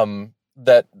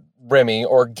Remy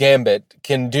or Gambit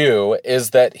can do is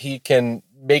that he can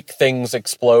make things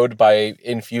explode by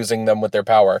infusing them with their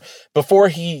power. Before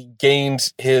he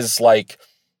gained his like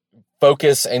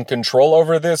focus and control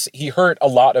over this, he hurt a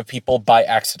lot of people by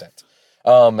accident.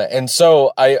 And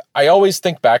so I always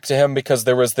think back to him because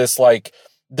there was this like,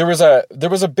 there was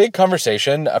a big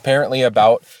conversation apparently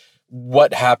about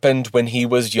what happened when he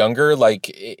was younger. Like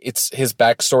it's his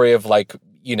backstory of like,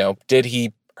 you know, did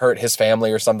he hurt his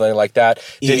family or something like that?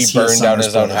 Did he burn down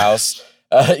his own house?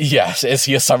 Yes. Is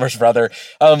he a Summers brother?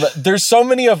 There's so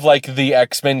many of like the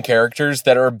X-Men characters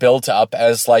that are built up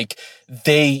as like,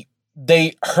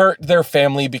 they hurt their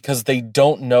family because they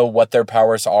don't know what their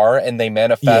powers are and they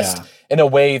manifest in a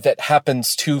way that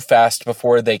happens too fast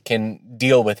before they can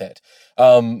deal with it.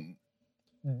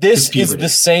 This is the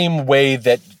same way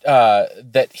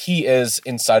that he is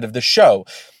inside of the show.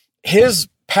 His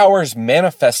powers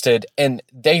manifested and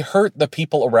they hurt the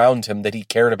people around him that he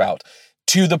cared about,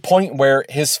 to the point where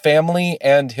his family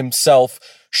and himself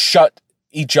shut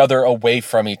each other away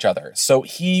from each other. So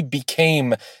he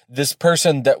became this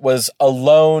person that was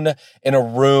alone in a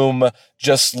room,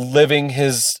 just living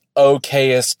his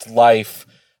okayest life.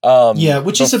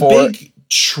 Which is a big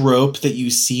trope that you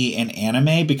see in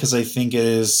anime, because I think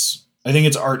it's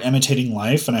art imitating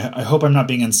life. And I hope I'm not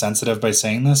being insensitive by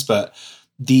saying this, but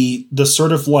the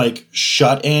sort of like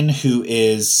shut in who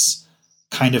is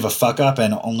kind of a fuck up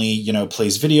and only, you know,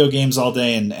 plays video games all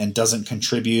day and doesn't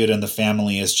contribute. And the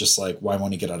family is just like, why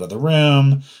won't he get out of the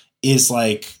room, is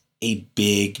like a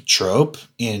big trope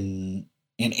in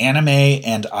anime.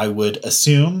 And I would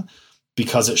assume,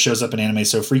 because it shows up in anime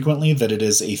so frequently, that it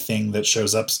is a thing that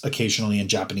shows up occasionally in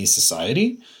Japanese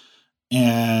society.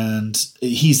 And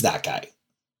he's that guy.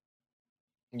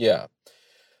 Yeah.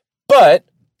 But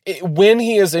when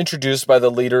he is introduced to the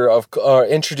leader of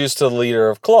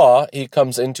Claw, he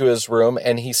comes into his room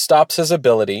and he stops his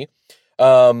ability.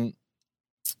 It's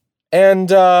and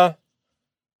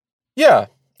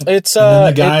then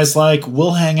the guy's like,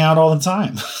 we'll hang out all the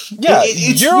time. Yeah,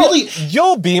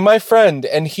 you'll be my friend,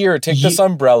 and here, take this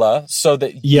umbrella so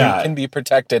that you can be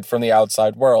protected from the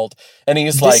outside world. And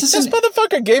he's like, this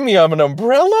motherfucker gave me an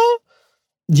umbrella?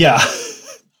 Yeah.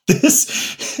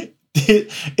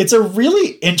 It's a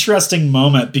really interesting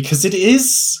moment because it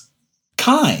is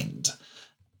kind.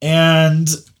 And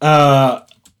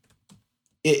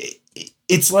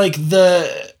it's like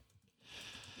the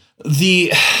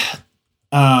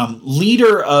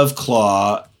leader of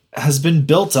Claw has been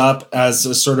built up as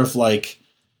a sort of like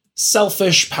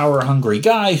selfish, power-hungry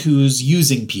guy who's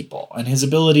using people. And his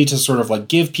ability to sort of like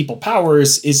give people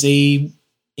powers is a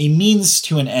means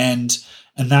to an end.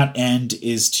 And that end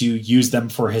is to use them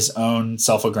for his own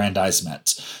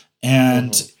self-aggrandizement.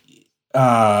 And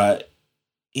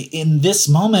in this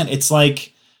moment, it's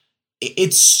like,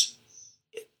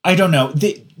 I don't know.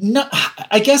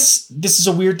 I guess this is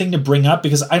a weird thing to bring up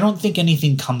because I don't think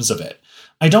anything comes of it.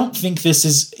 I don't think this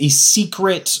is a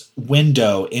secret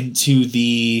window into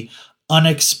the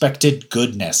unexpected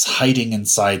goodness hiding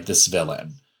inside this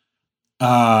villain.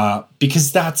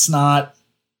 Because that's not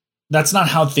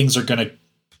how things are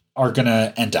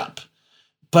gonna end up.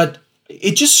 But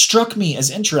it just struck me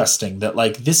as interesting that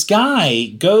like this guy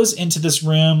goes into this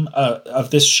room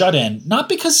of this shut-in, not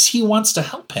because he wants to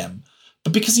help him,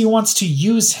 but because he wants to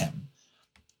use him.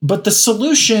 But the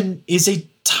solution is a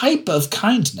type of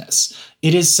kindness.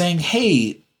 It is saying,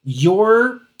 hey,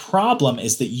 your problem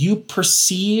is that you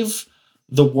perceive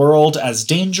the world as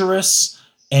dangerous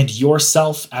and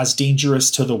yourself as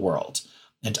dangerous to the world.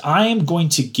 And I am going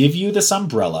to give you this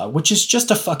umbrella, which is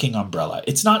just a fucking umbrella.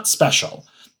 It's not special.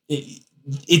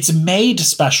 It's made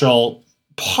special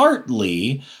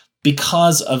partly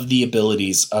because of the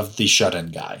abilities of the shut-in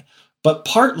guy, but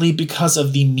partly because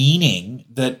of the meaning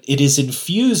that it is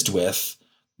infused with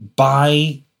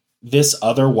by this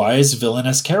otherwise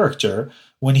villainous character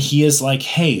when he is like,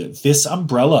 hey, this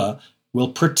umbrella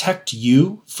will protect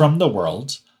you from the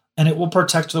world and it will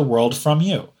protect the world from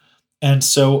you. And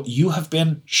so you have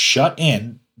been shut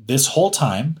in this whole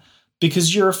time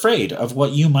because you're afraid of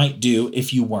what you might do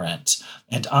if you weren't.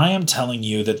 And I am telling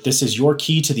you that this is your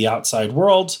key to the outside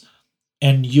world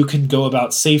and you can go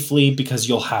about safely because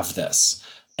you'll have this.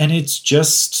 And it's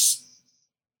just,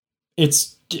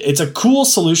 it's a cool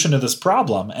solution to this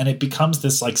problem. And it becomes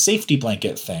this like safety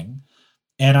blanket thing.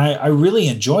 And I really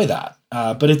enjoy that.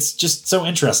 But it's just so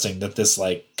interesting that this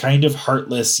like kind of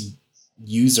heartless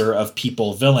user of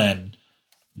people villain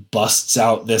busts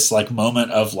out this like moment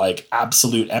of like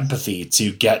absolute empathy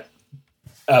to get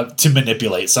to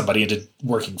manipulate somebody into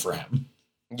working for him.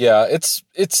 Yeah,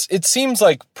 it seems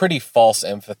like pretty false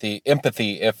empathy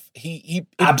if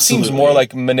it seems more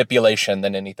like manipulation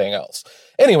than anything else.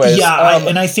 Anyways, yeah,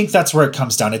 and I think that's where it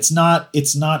comes down. It's not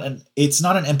an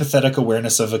empathetic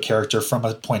awareness of a character from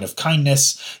a point of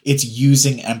kindness. It's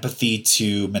using empathy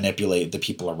to manipulate the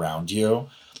people around you.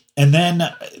 And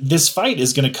then this fight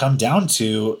is going to come down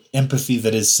to empathy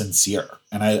that is sincere.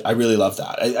 And I really love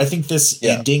that. I think this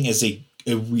ending is a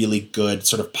really good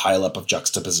sort of pileup of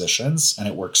juxtapositions, and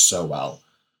it works so well.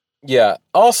 Yeah.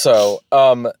 Also,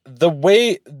 the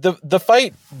way the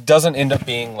fight doesn't end up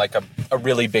being like a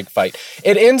really big fight.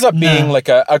 It ends up being like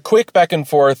a quick back and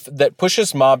forth that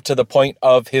pushes Mob to the point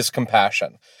of his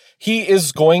compassion. He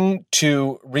is going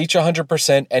to reach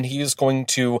 100%, and he is going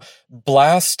to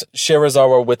blast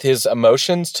Serizawa with his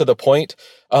emotions to the point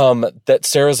that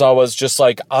Serizawa is just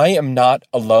like, I am not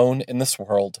alone in this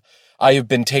world. I have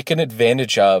been taken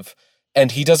advantage of,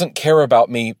 and he doesn't care about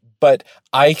me, but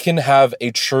I can have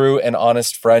a true and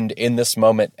honest friend in this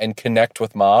moment and connect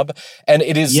with Mob. And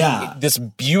it is this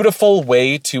beautiful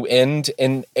way to end,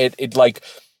 and it like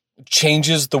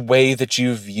changes the way that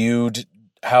you viewed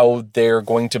how they're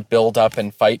going to build up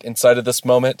and fight inside of this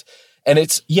moment. And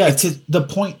it's the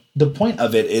point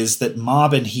of it is that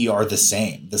Mob and he are the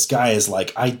same. This guy is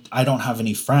like, I don't have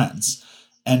any friends.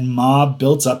 And Mob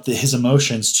builds up his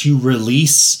emotions to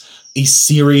release a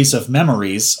series of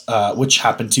memories, which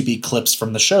happen to be clips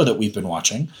from the show that we've been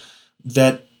watching,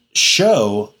 that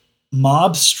show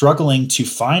Mob struggling to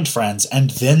find friends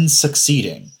and then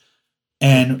succeeding.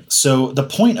 And so the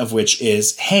point of which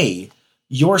is, hey,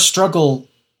 your struggle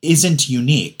isn't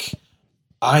unique.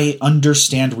 I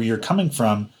understand where you're coming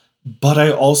from, but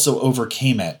I also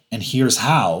overcame it, and here's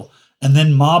how. And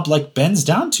then Mob like bends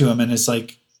down to him and is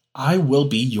like, I will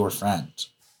be your friend.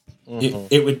 Mm-hmm.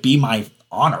 It would be my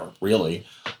honor, really.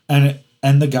 And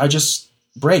the guy just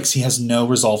breaks. He has no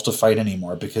resolve to fight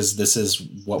anymore because this is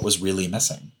what was really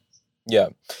missing. Yeah.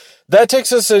 That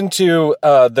takes us into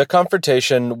the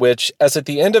confrontation, which is at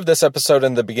the end of this episode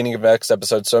and the beginning of next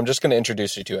episode, so I'm just going to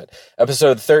introduce you to it.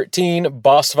 Episode 13,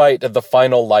 Boss Fight of the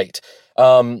Final Light.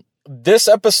 This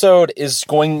episode is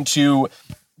going to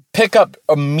pick up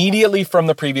immediately from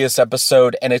the previous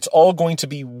episode, and it's all going to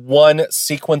be one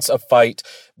sequence of fight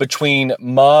between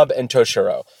Mob and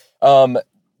Toshiro.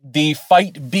 The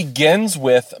fight begins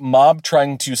with Mob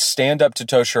trying to stand up to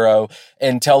Toshiro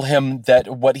and tell him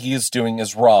that what he is doing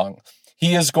is wrong.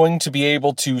 He is going to be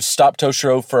able to stop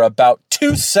Toshiro for about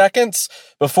 2 seconds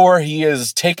before he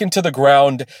is taken to the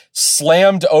ground,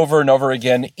 slammed over and over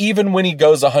again. Even when he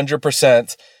goes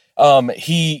 100%,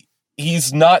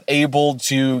 he's not able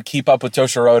to keep up with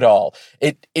Toshiro at all.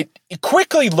 It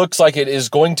quickly looks like it is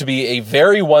going to be a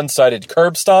very one-sided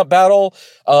curb stomp battle.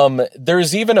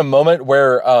 There's even a moment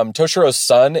where Toshiro's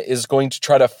son is going to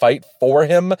try to fight for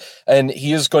him, and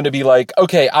he is going to be like,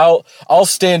 okay, I'll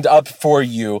stand up for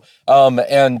you.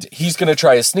 And he's going to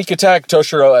try a sneak attack.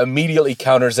 Toshiro immediately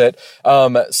counters it.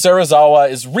 Serizawa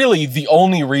is really the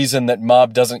only reason that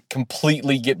Mob doesn't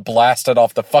completely get blasted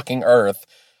off the fucking earth.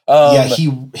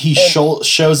 He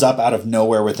shows up out of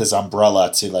nowhere with his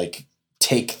umbrella to like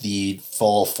take the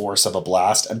full force of a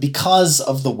blast, and because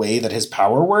of the way that his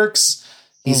power works,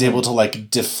 he's able to like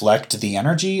deflect the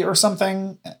energy or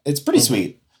something. It's pretty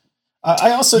sweet.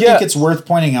 I also think it's worth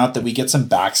pointing out that we get some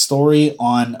backstory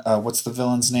on what's the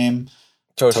villain's name?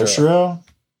 Toshiro.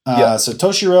 So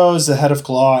Toshiro is the head of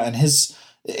Claw, and his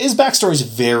backstory is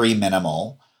very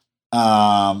minimal.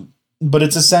 But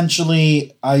it's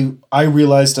essentially, I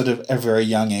realized at a very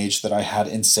young age that I had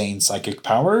insane psychic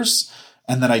powers,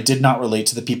 and that I did not relate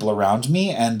to the people around me.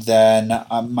 And then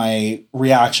my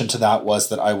reaction to that was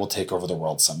that I will take over the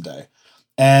world someday.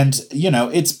 And,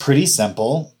 it's pretty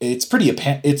simple. It's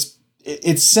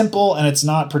simple, and it's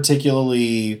not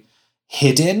particularly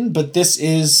hidden, but this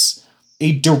is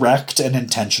a direct and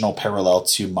intentional parallel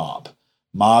to Mob.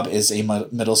 Mob is a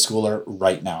middle schooler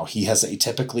right now. He has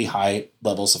atypically high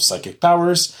levels of psychic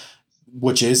powers,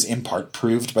 which is in part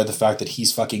proved by the fact that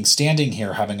he's fucking standing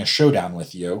here having a showdown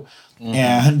with you. Mm-hmm.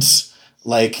 And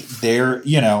like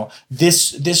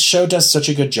this show does such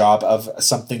a good job of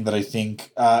something that I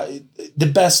think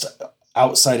the best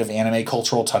outside of anime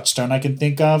cultural touchstone I can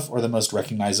think of, or the most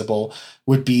recognizable,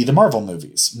 would be the Marvel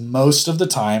movies. Most of the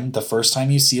time, the first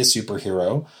time you see a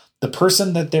superhero, the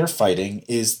person that they're fighting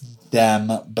is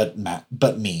them, but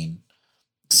mean.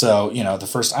 So, the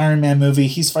first Iron Man movie,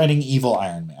 he's fighting evil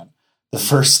Iron Man. The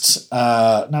first,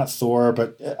 not Thor,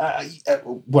 but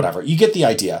whatever. You get the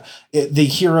idea.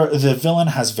 The villain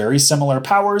has very similar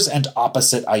powers and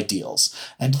opposite ideals.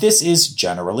 And this is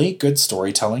generally good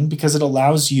storytelling because it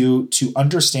allows you to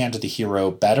understand the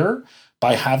hero better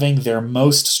by having their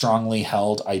most strongly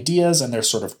held ideas and their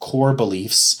sort of core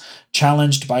beliefs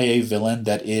challenged by a villain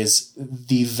that is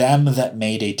the them that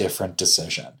made a different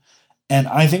decision. And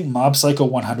I think Mob Psycho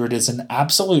 100 is an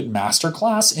absolute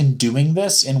masterclass in doing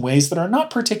this in ways that are not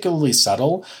particularly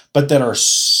subtle, but that are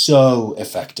so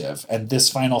effective. And this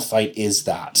final fight is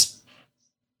that.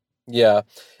 Yeah.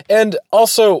 And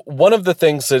also, one of the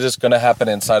things that is going to happen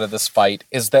inside of this fight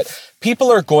is that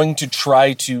people are going to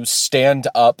try to stand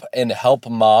up and help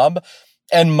Mob.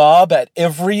 And Mob, at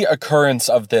every occurrence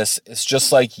of this, is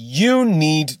just like, you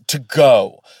need to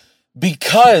go.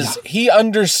 Because he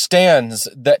understands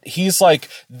that he's like,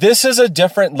 this is a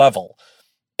different level.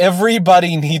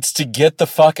 Everybody needs to get the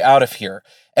fuck out of here.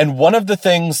 And one of the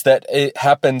things that it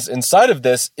happens inside of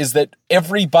this is that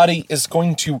everybody is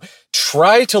going to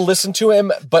try to listen to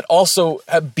him, but also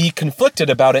be conflicted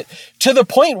about it, to the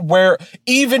point where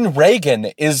even Reagan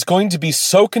is going to be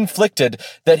so conflicted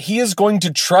that he is going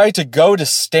to try to go to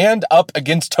stand up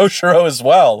against Toshiro as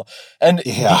well. And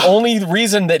the only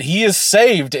reason that he is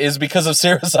saved is because of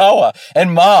Serizawa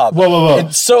and Mob. Whoa.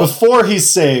 And so, before he's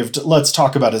saved, let's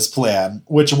talk about his plan,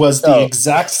 which was the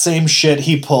exact same shit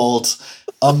he pulled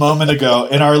a moment ago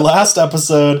in our last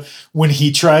episode when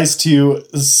he tries to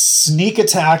sneak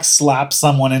attack, slap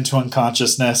someone into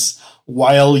unconsciousness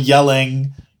while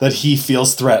yelling that he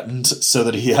feels threatened so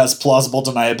that he has plausible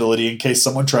deniability in case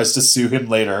someone tries to sue him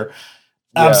later.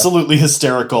 Yeah. Absolutely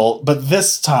hysterical. But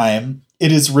this time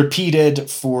it is repeated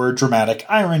for dramatic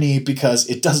irony because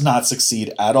it does not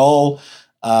succeed at all.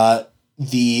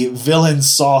 The villain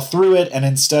saw through it, and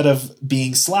instead of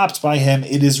being slapped by him,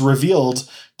 it is revealed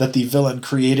that the villain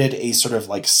created a sort of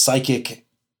like psychic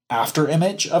after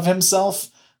image of himself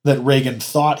that Reagan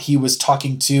thought he was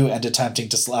talking to and attempting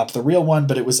to slap the real one,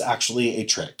 but it was actually a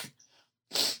trick.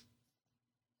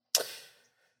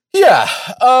 Yeah.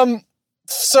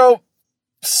 So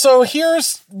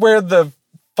here's where the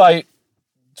fight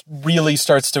really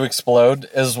starts to explode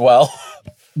as well.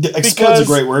 Explode's a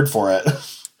great word for it.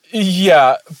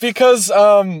 Yeah, because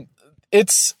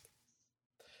it's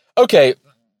okay.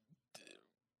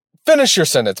 Finish your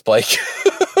sentence, Blake.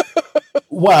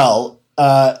 Well,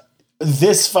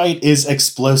 this fight is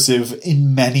explosive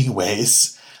in many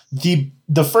ways. The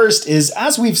first is,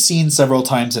 as we've seen several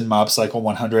times in Mob Psycho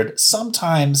 100,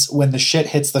 sometimes when the shit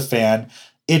hits the fan,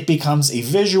 it becomes a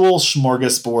visual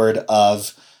smorgasbord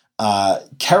of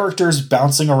characters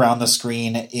bouncing around the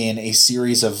screen in a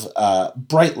series of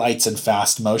bright lights and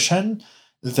fast motion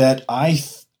that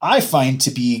I find to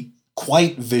be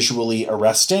quite visually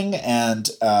arresting and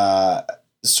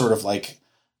sort of like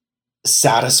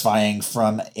satisfying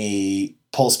from a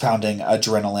pulse-pounding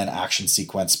adrenaline action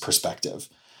sequence perspective.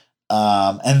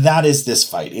 And that is this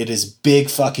fight. It is big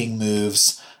fucking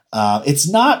moves. It's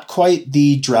not quite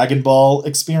the Dragon Ball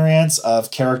experience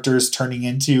of characters turning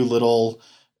into little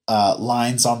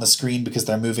lines on the screen because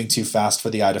they're moving too fast for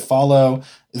the eye to follow.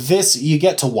 This, you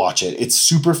get to watch it. It's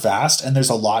super fast and there's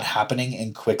a lot happening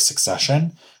in quick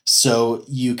succession. So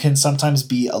you can sometimes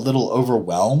be a little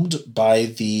overwhelmed by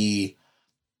the,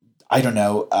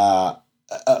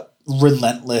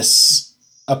 relentless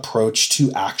approach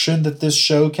to action that this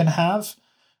show can have.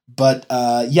 But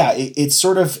it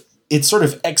sort of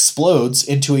explodes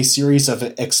into a series of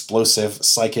explosive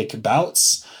psychic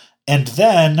bouts. And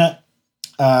then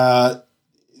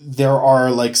there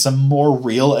are like some more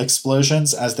real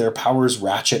explosions as their powers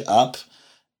ratchet up,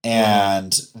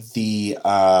 and there's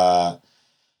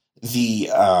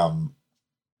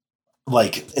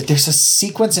a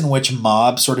sequence in which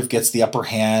Mob sort of gets the upper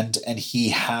hand, and he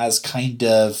has kind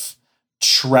of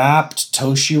trapped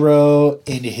Toshiro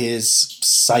in his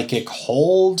psychic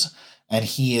hold, and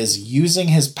he is using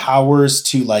his powers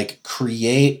to like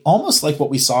create almost like what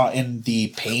we saw in the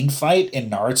Pain fight in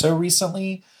Naruto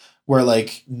recently, where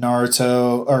like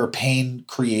Naruto or Pain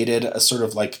created a sort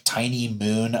of like tiny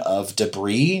moon of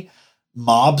debris.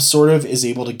 Mob sort of is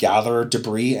able to gather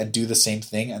debris and do the same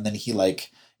thing, and then he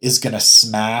like is going to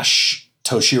smash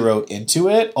Toshiro into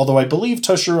it. Although I believe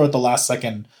Toshiro at the last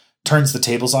second turns the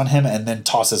tables on him and then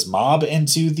tosses Mob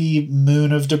into the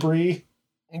moon of debris.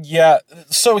 Yeah,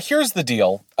 so here's the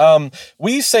deal.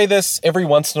 We say this every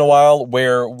once in a while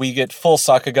where we get full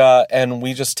Sakuga and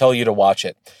we just tell you to watch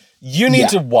it. You need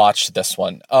to watch this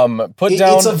one. Put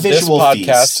down it's a visual this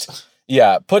podcast. Feast.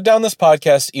 Yeah, put down this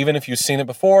podcast, even if you've seen it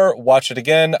before, watch it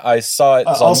again. I saw it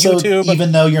on also, YouTube.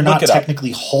 Even though you're not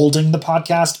technically holding the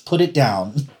podcast, put it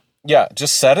down. Yeah,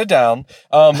 just set it down.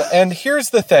 And here's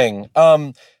the thing.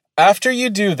 After you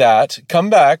do that, come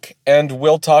back and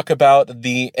we'll talk about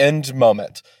the end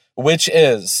moment, which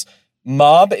is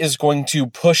Mob is going to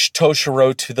push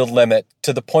Toshiro to the limit,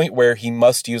 to the point where he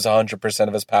must use 100%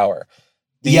 of his power.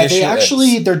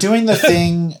 They're doing the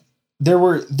thing. There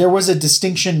was a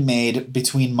distinction made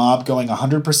between Mob going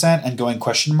 100% and going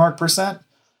 %,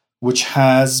 which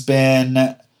has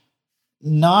been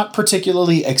not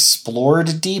particularly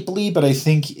explored deeply, but I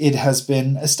think it has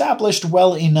been established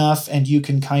well enough, and you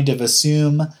can kind of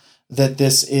assume that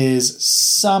this is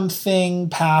something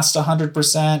past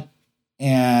 100%,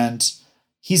 and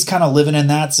he's kind of living in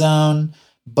that zone.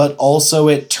 But also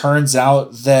it turns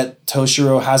out that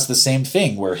Toshiro has the same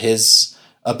thing, where his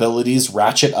abilities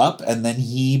ratchet up, and then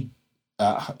he,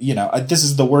 this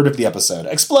is the word of the episode,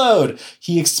 explode.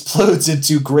 He explodes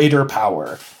into greater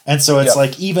power. And so it's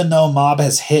like, even though Mob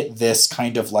has hit this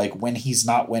kind of like, when he's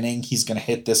not winning, he's going to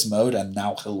hit this mode and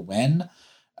now he'll win.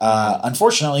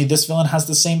 Unfortunately, this villain has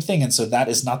the same thing. And so that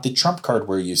is not the trump card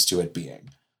we're used to it being.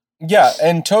 Yeah,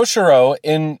 and Toshiro,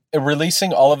 in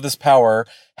releasing all of this power,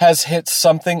 has hit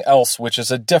something else, which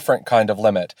is a different kind of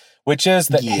limit, which is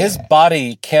that his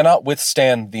body cannot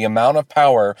withstand the amount of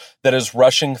power that is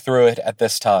rushing through it at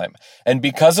this time. And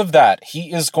because of that,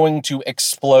 he is going to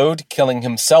explode, killing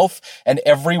himself and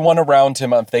everyone around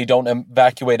him if they don't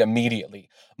evacuate immediately.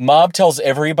 Mob tells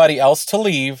everybody else to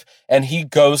leave, and he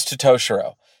goes to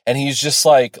Toshiro. And he's just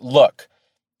like, look,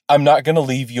 I'm not going to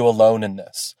leave you alone in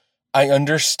this. I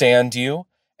understand you,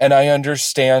 and I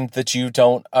understand that you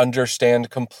don't understand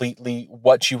completely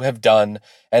what you have done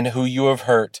and who you have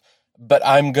hurt, but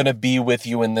I'm going to be with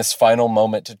you in this final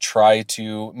moment to try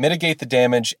to mitigate the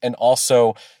damage and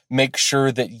also make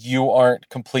sure that you aren't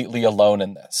completely alone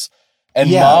in this. And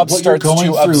Mob starts to absorb. What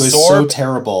you're going through is so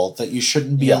terrible that you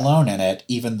shouldn't be alone in it,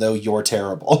 even though you're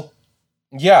terrible.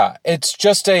 Yeah, it's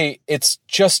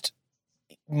just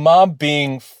Mob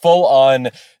being full on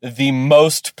the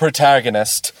most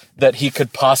protagonist that he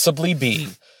could possibly be.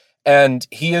 And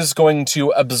he is going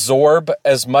to absorb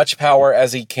as much power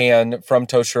as he can from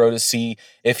Toshiro to see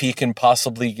if he can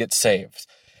possibly get saved.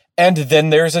 And then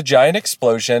there's a giant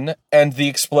explosion, and the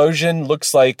explosion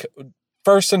looks like,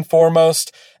 first and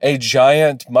foremost, a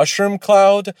giant mushroom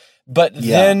cloud, but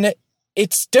then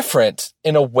it's different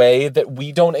in a way that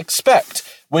we don't expect,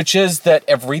 which is that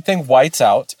everything whites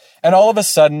out, and all of a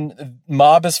sudden,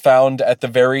 Mob is found at the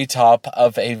very top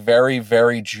of a very,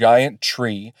 very giant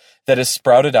tree that is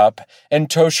sprouted up, and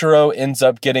Toshiro ends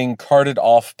up getting carted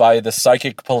off by the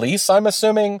psychic police, I'm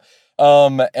assuming.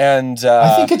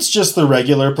 I think it's just the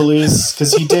regular police,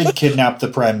 because he did kidnap the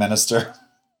prime minister.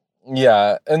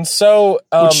 Yeah, and so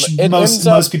which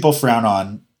most people frown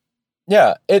on.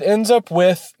 Yeah, it ends up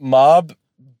with Mob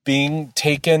being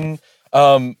taken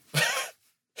to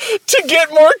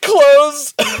get more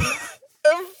clothes.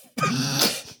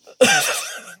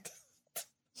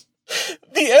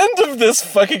 The end of this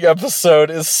fucking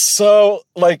episode is such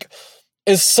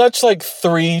like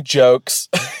 3 jokes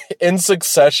in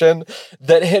succession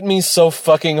that hit me so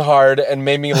fucking hard and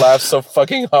made me laugh so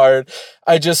fucking hard.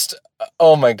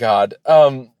 Oh my God.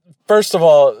 First of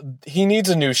all, he needs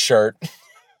a new shirt.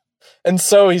 And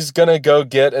so he's gonna go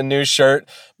get a new shirt,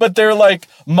 but they're like,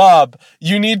 Mob,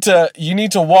 you need to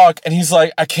walk. And he's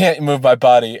like, I can't move my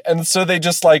body. And so they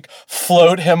just like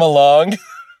float him along.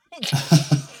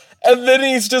 And then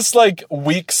he's just like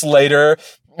weeks later,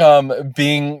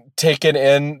 being taken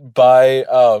in by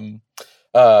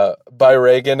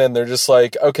Reagan. And they're just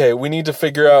like, okay, we need to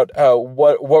figure out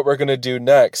what we're going to do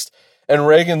next. And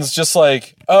Reagan's just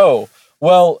like, oh,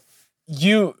 well,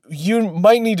 you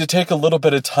might need to take a little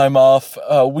bit of time off.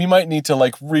 We might need to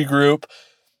like regroup.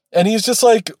 And he's just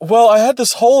like, well, I had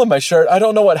this hole in my shirt. I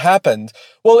don't know what happened.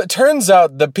 Well, it turns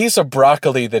out the piece of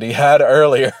broccoli that he had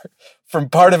earlier from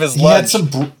part of his lunch.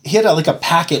 He had like a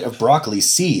packet of broccoli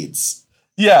seeds.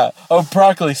 Yeah, of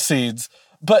broccoli seeds.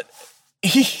 But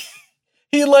he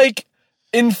like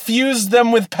infused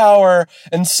them with power,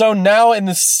 and so now in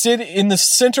the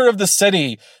center of the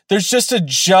city, there's just a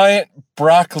giant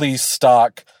broccoli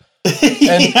stalk.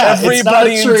 And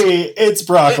everybody, it's not a tree, it's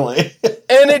broccoli.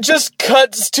 And it just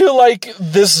cuts to like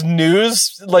these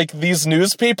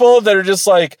news people that are just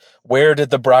like, where did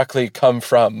the broccoli come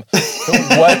from?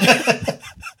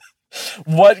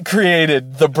 What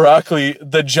created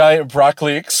the giant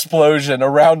broccoli explosion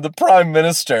around the prime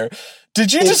minister?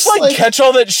 Did you just catch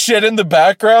all that shit in the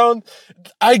background?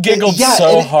 I giggled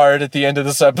hard at the end of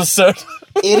this episode.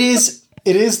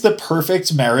 It is the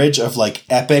perfect marriage of like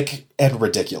epic and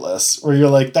ridiculous, where you're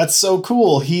like, that's so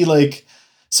cool. He like,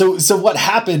 so what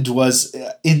happened was,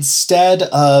 instead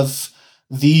of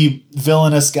the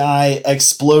villainous guy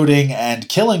exploding and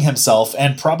killing himself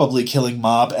and probably killing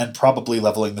Mob and probably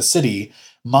leveling the city,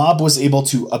 Mob was able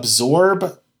to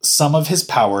absorb some of his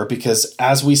power because,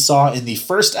 as we saw in the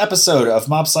first episode of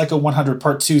Mob Psycho 100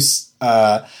 Part 2,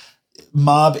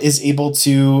 Mob is able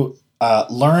to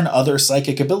learn other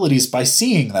psychic abilities by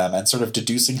seeing them and sort of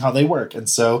deducing how they work. And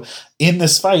so in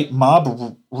this fight,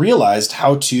 Mob realized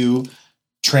how to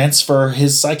transfer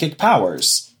his psychic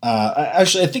powers.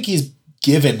 Actually, I think he's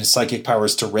given psychic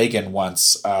powers to Reigen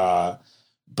once,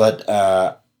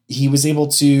 but he was able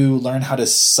to learn how to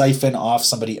siphon off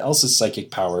somebody else's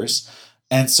psychic powers.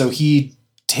 And so he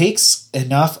takes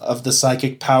enough of the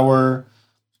psychic power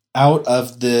out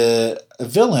of the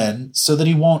villain so that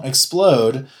he won't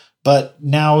explode. But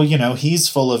now, he's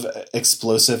full of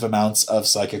explosive amounts of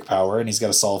psychic power and he's got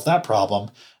to solve that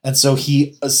problem. And so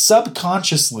he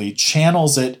subconsciously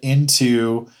channels it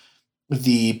into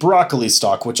the broccoli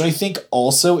stalk, which I think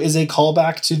also is a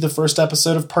callback to the first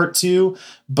episode of Part 2,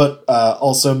 but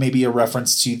also maybe a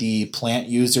reference to the plant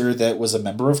user that was a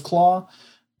member of Claw.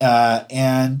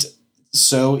 And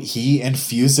so he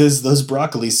infuses those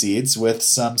broccoli seeds with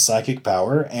some psychic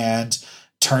power and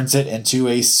turns it into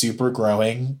a super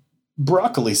growing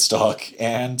broccoli stalk.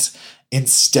 And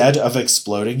instead of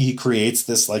exploding, he creates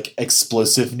this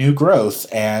explosive new growth.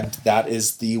 And that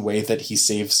is the way that he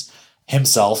saves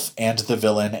himself and the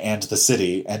villain and the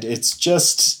city. And it's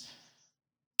just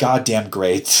goddamn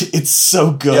great. It's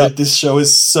so good. Yep. This show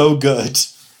is so good.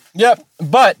 Yep.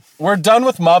 But we're done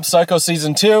with Mob Psycho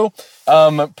Season 2.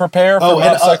 Prepare for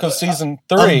Mob Psycho Season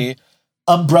 3.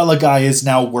 Umbrella Guy is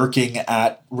now working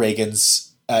at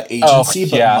Reigen's agency,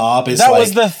 but Mob is that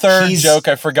was the third joke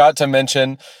I forgot to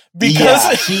mention.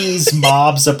 Because he's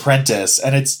Mob's apprentice,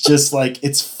 and it's just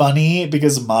it's funny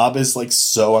because Mob is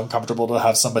so uncomfortable to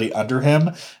have somebody under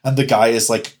him, and the guy is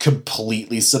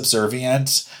completely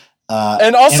subservient.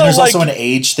 And there's also an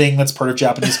age thing that's part of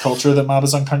Japanese culture that Mob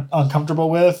is uncomfortable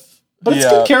with. But it's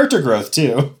good character growth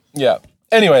too. Yeah.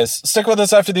 Anyways, stick with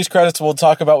us after these credits. We'll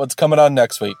talk about what's coming on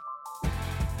next week.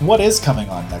 What is coming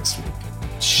on next week?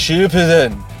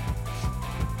 Shippuden.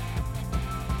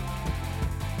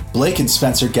 Blake and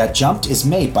Spencer Get Jumped is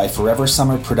made by Forever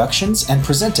Summer Productions and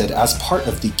presented as part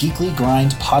of the Geekly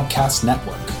Grind podcast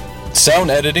network.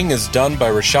 Sound editing is done by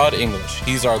Rashad English.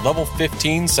 He's our level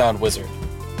 15 sound wizard.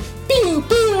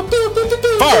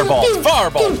 Fireball!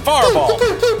 Fireball! Fireball!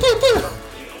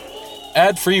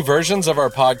 Ad-free versions of our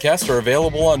podcast are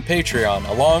available on Patreon,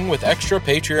 along with extra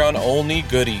Patreon-only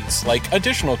goodies, like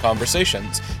additional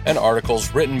conversations and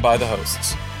articles written by the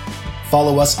hosts.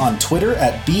 Follow us on Twitter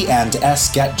at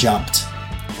B&S-Get-Jumped.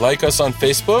 Like us on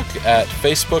Facebook at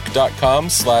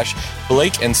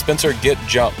facebook.com/Blake and Spencer Get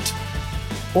Jumped.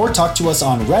 Or talk to us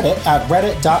on Reddit at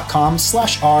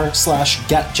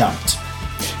reddit.com/r/getjumped.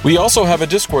 We also have a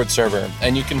Discord server,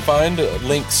 and you can find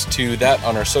links to that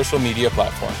on our social media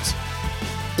platforms.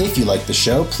 If you like the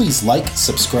show, please like,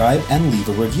 subscribe, and leave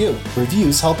a review.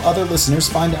 Reviews help other listeners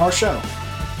find our show.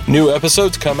 New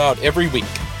episodes come out every week.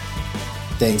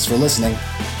 Thanks for listening.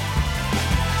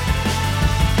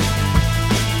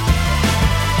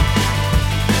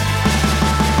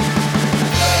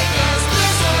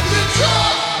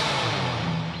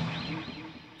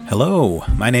 Hello,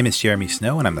 my name is Jeremy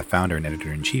Snow, and I'm the founder and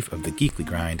editor-in-chief of The Geekly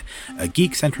Grind, a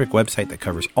geek-centric website that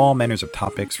covers all manners of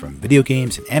topics from video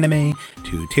games and anime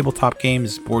to tabletop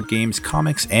games, board games,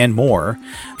 comics, and more.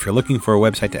 If you're looking for a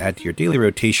website to add to your daily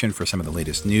rotation for some of the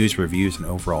latest news, reviews, and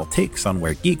overall takes on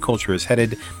where geek culture is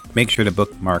headed, make sure to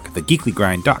bookmark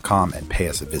thegeeklygrind.com and pay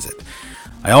us a visit.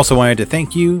 I also wanted to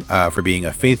thank you for being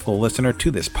a faithful listener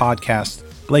to this podcast.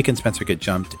 Blake and Spencer Get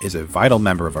Jumped is a vital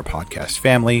member of our podcast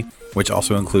family, which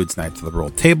also includes Knights of the Roll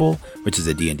Table, which is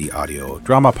a D&D audio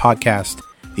drama podcast,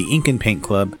 the Ink and Paint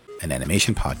Club, an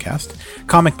animation podcast,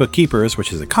 Comic Book Keepers,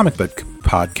 which is a comic book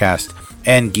podcast,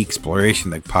 and Geek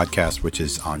Exploration, the podcast, which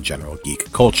is on general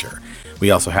geek culture.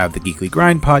 We also have the Geekly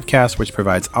Grind podcast, which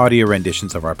provides audio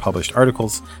renditions of our published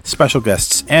articles, special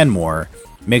guests, and more.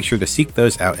 Make sure to seek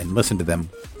those out and listen to them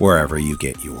wherever you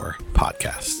get your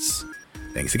podcasts.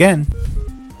 Thanks again.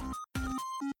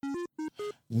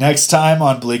 Next time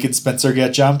on Blake and Spencer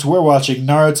Get Jumped, we're watching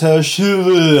Naruto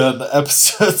Shippuden,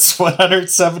 episodes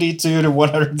 172 to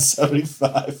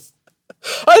 175.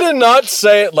 I did not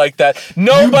say it like that.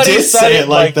 Nobody said it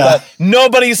like that.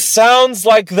 Nobody sounds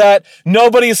like that.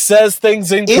 Nobody says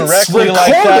things incorrectly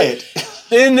like that.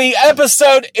 In the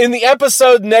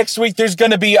episode next week, there's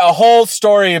going to be a whole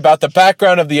story about the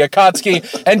background of the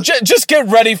Akatsuki, and just get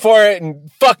ready for it, and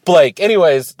fuck Blake.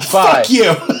 Anyways, bye. Fuck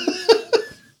you.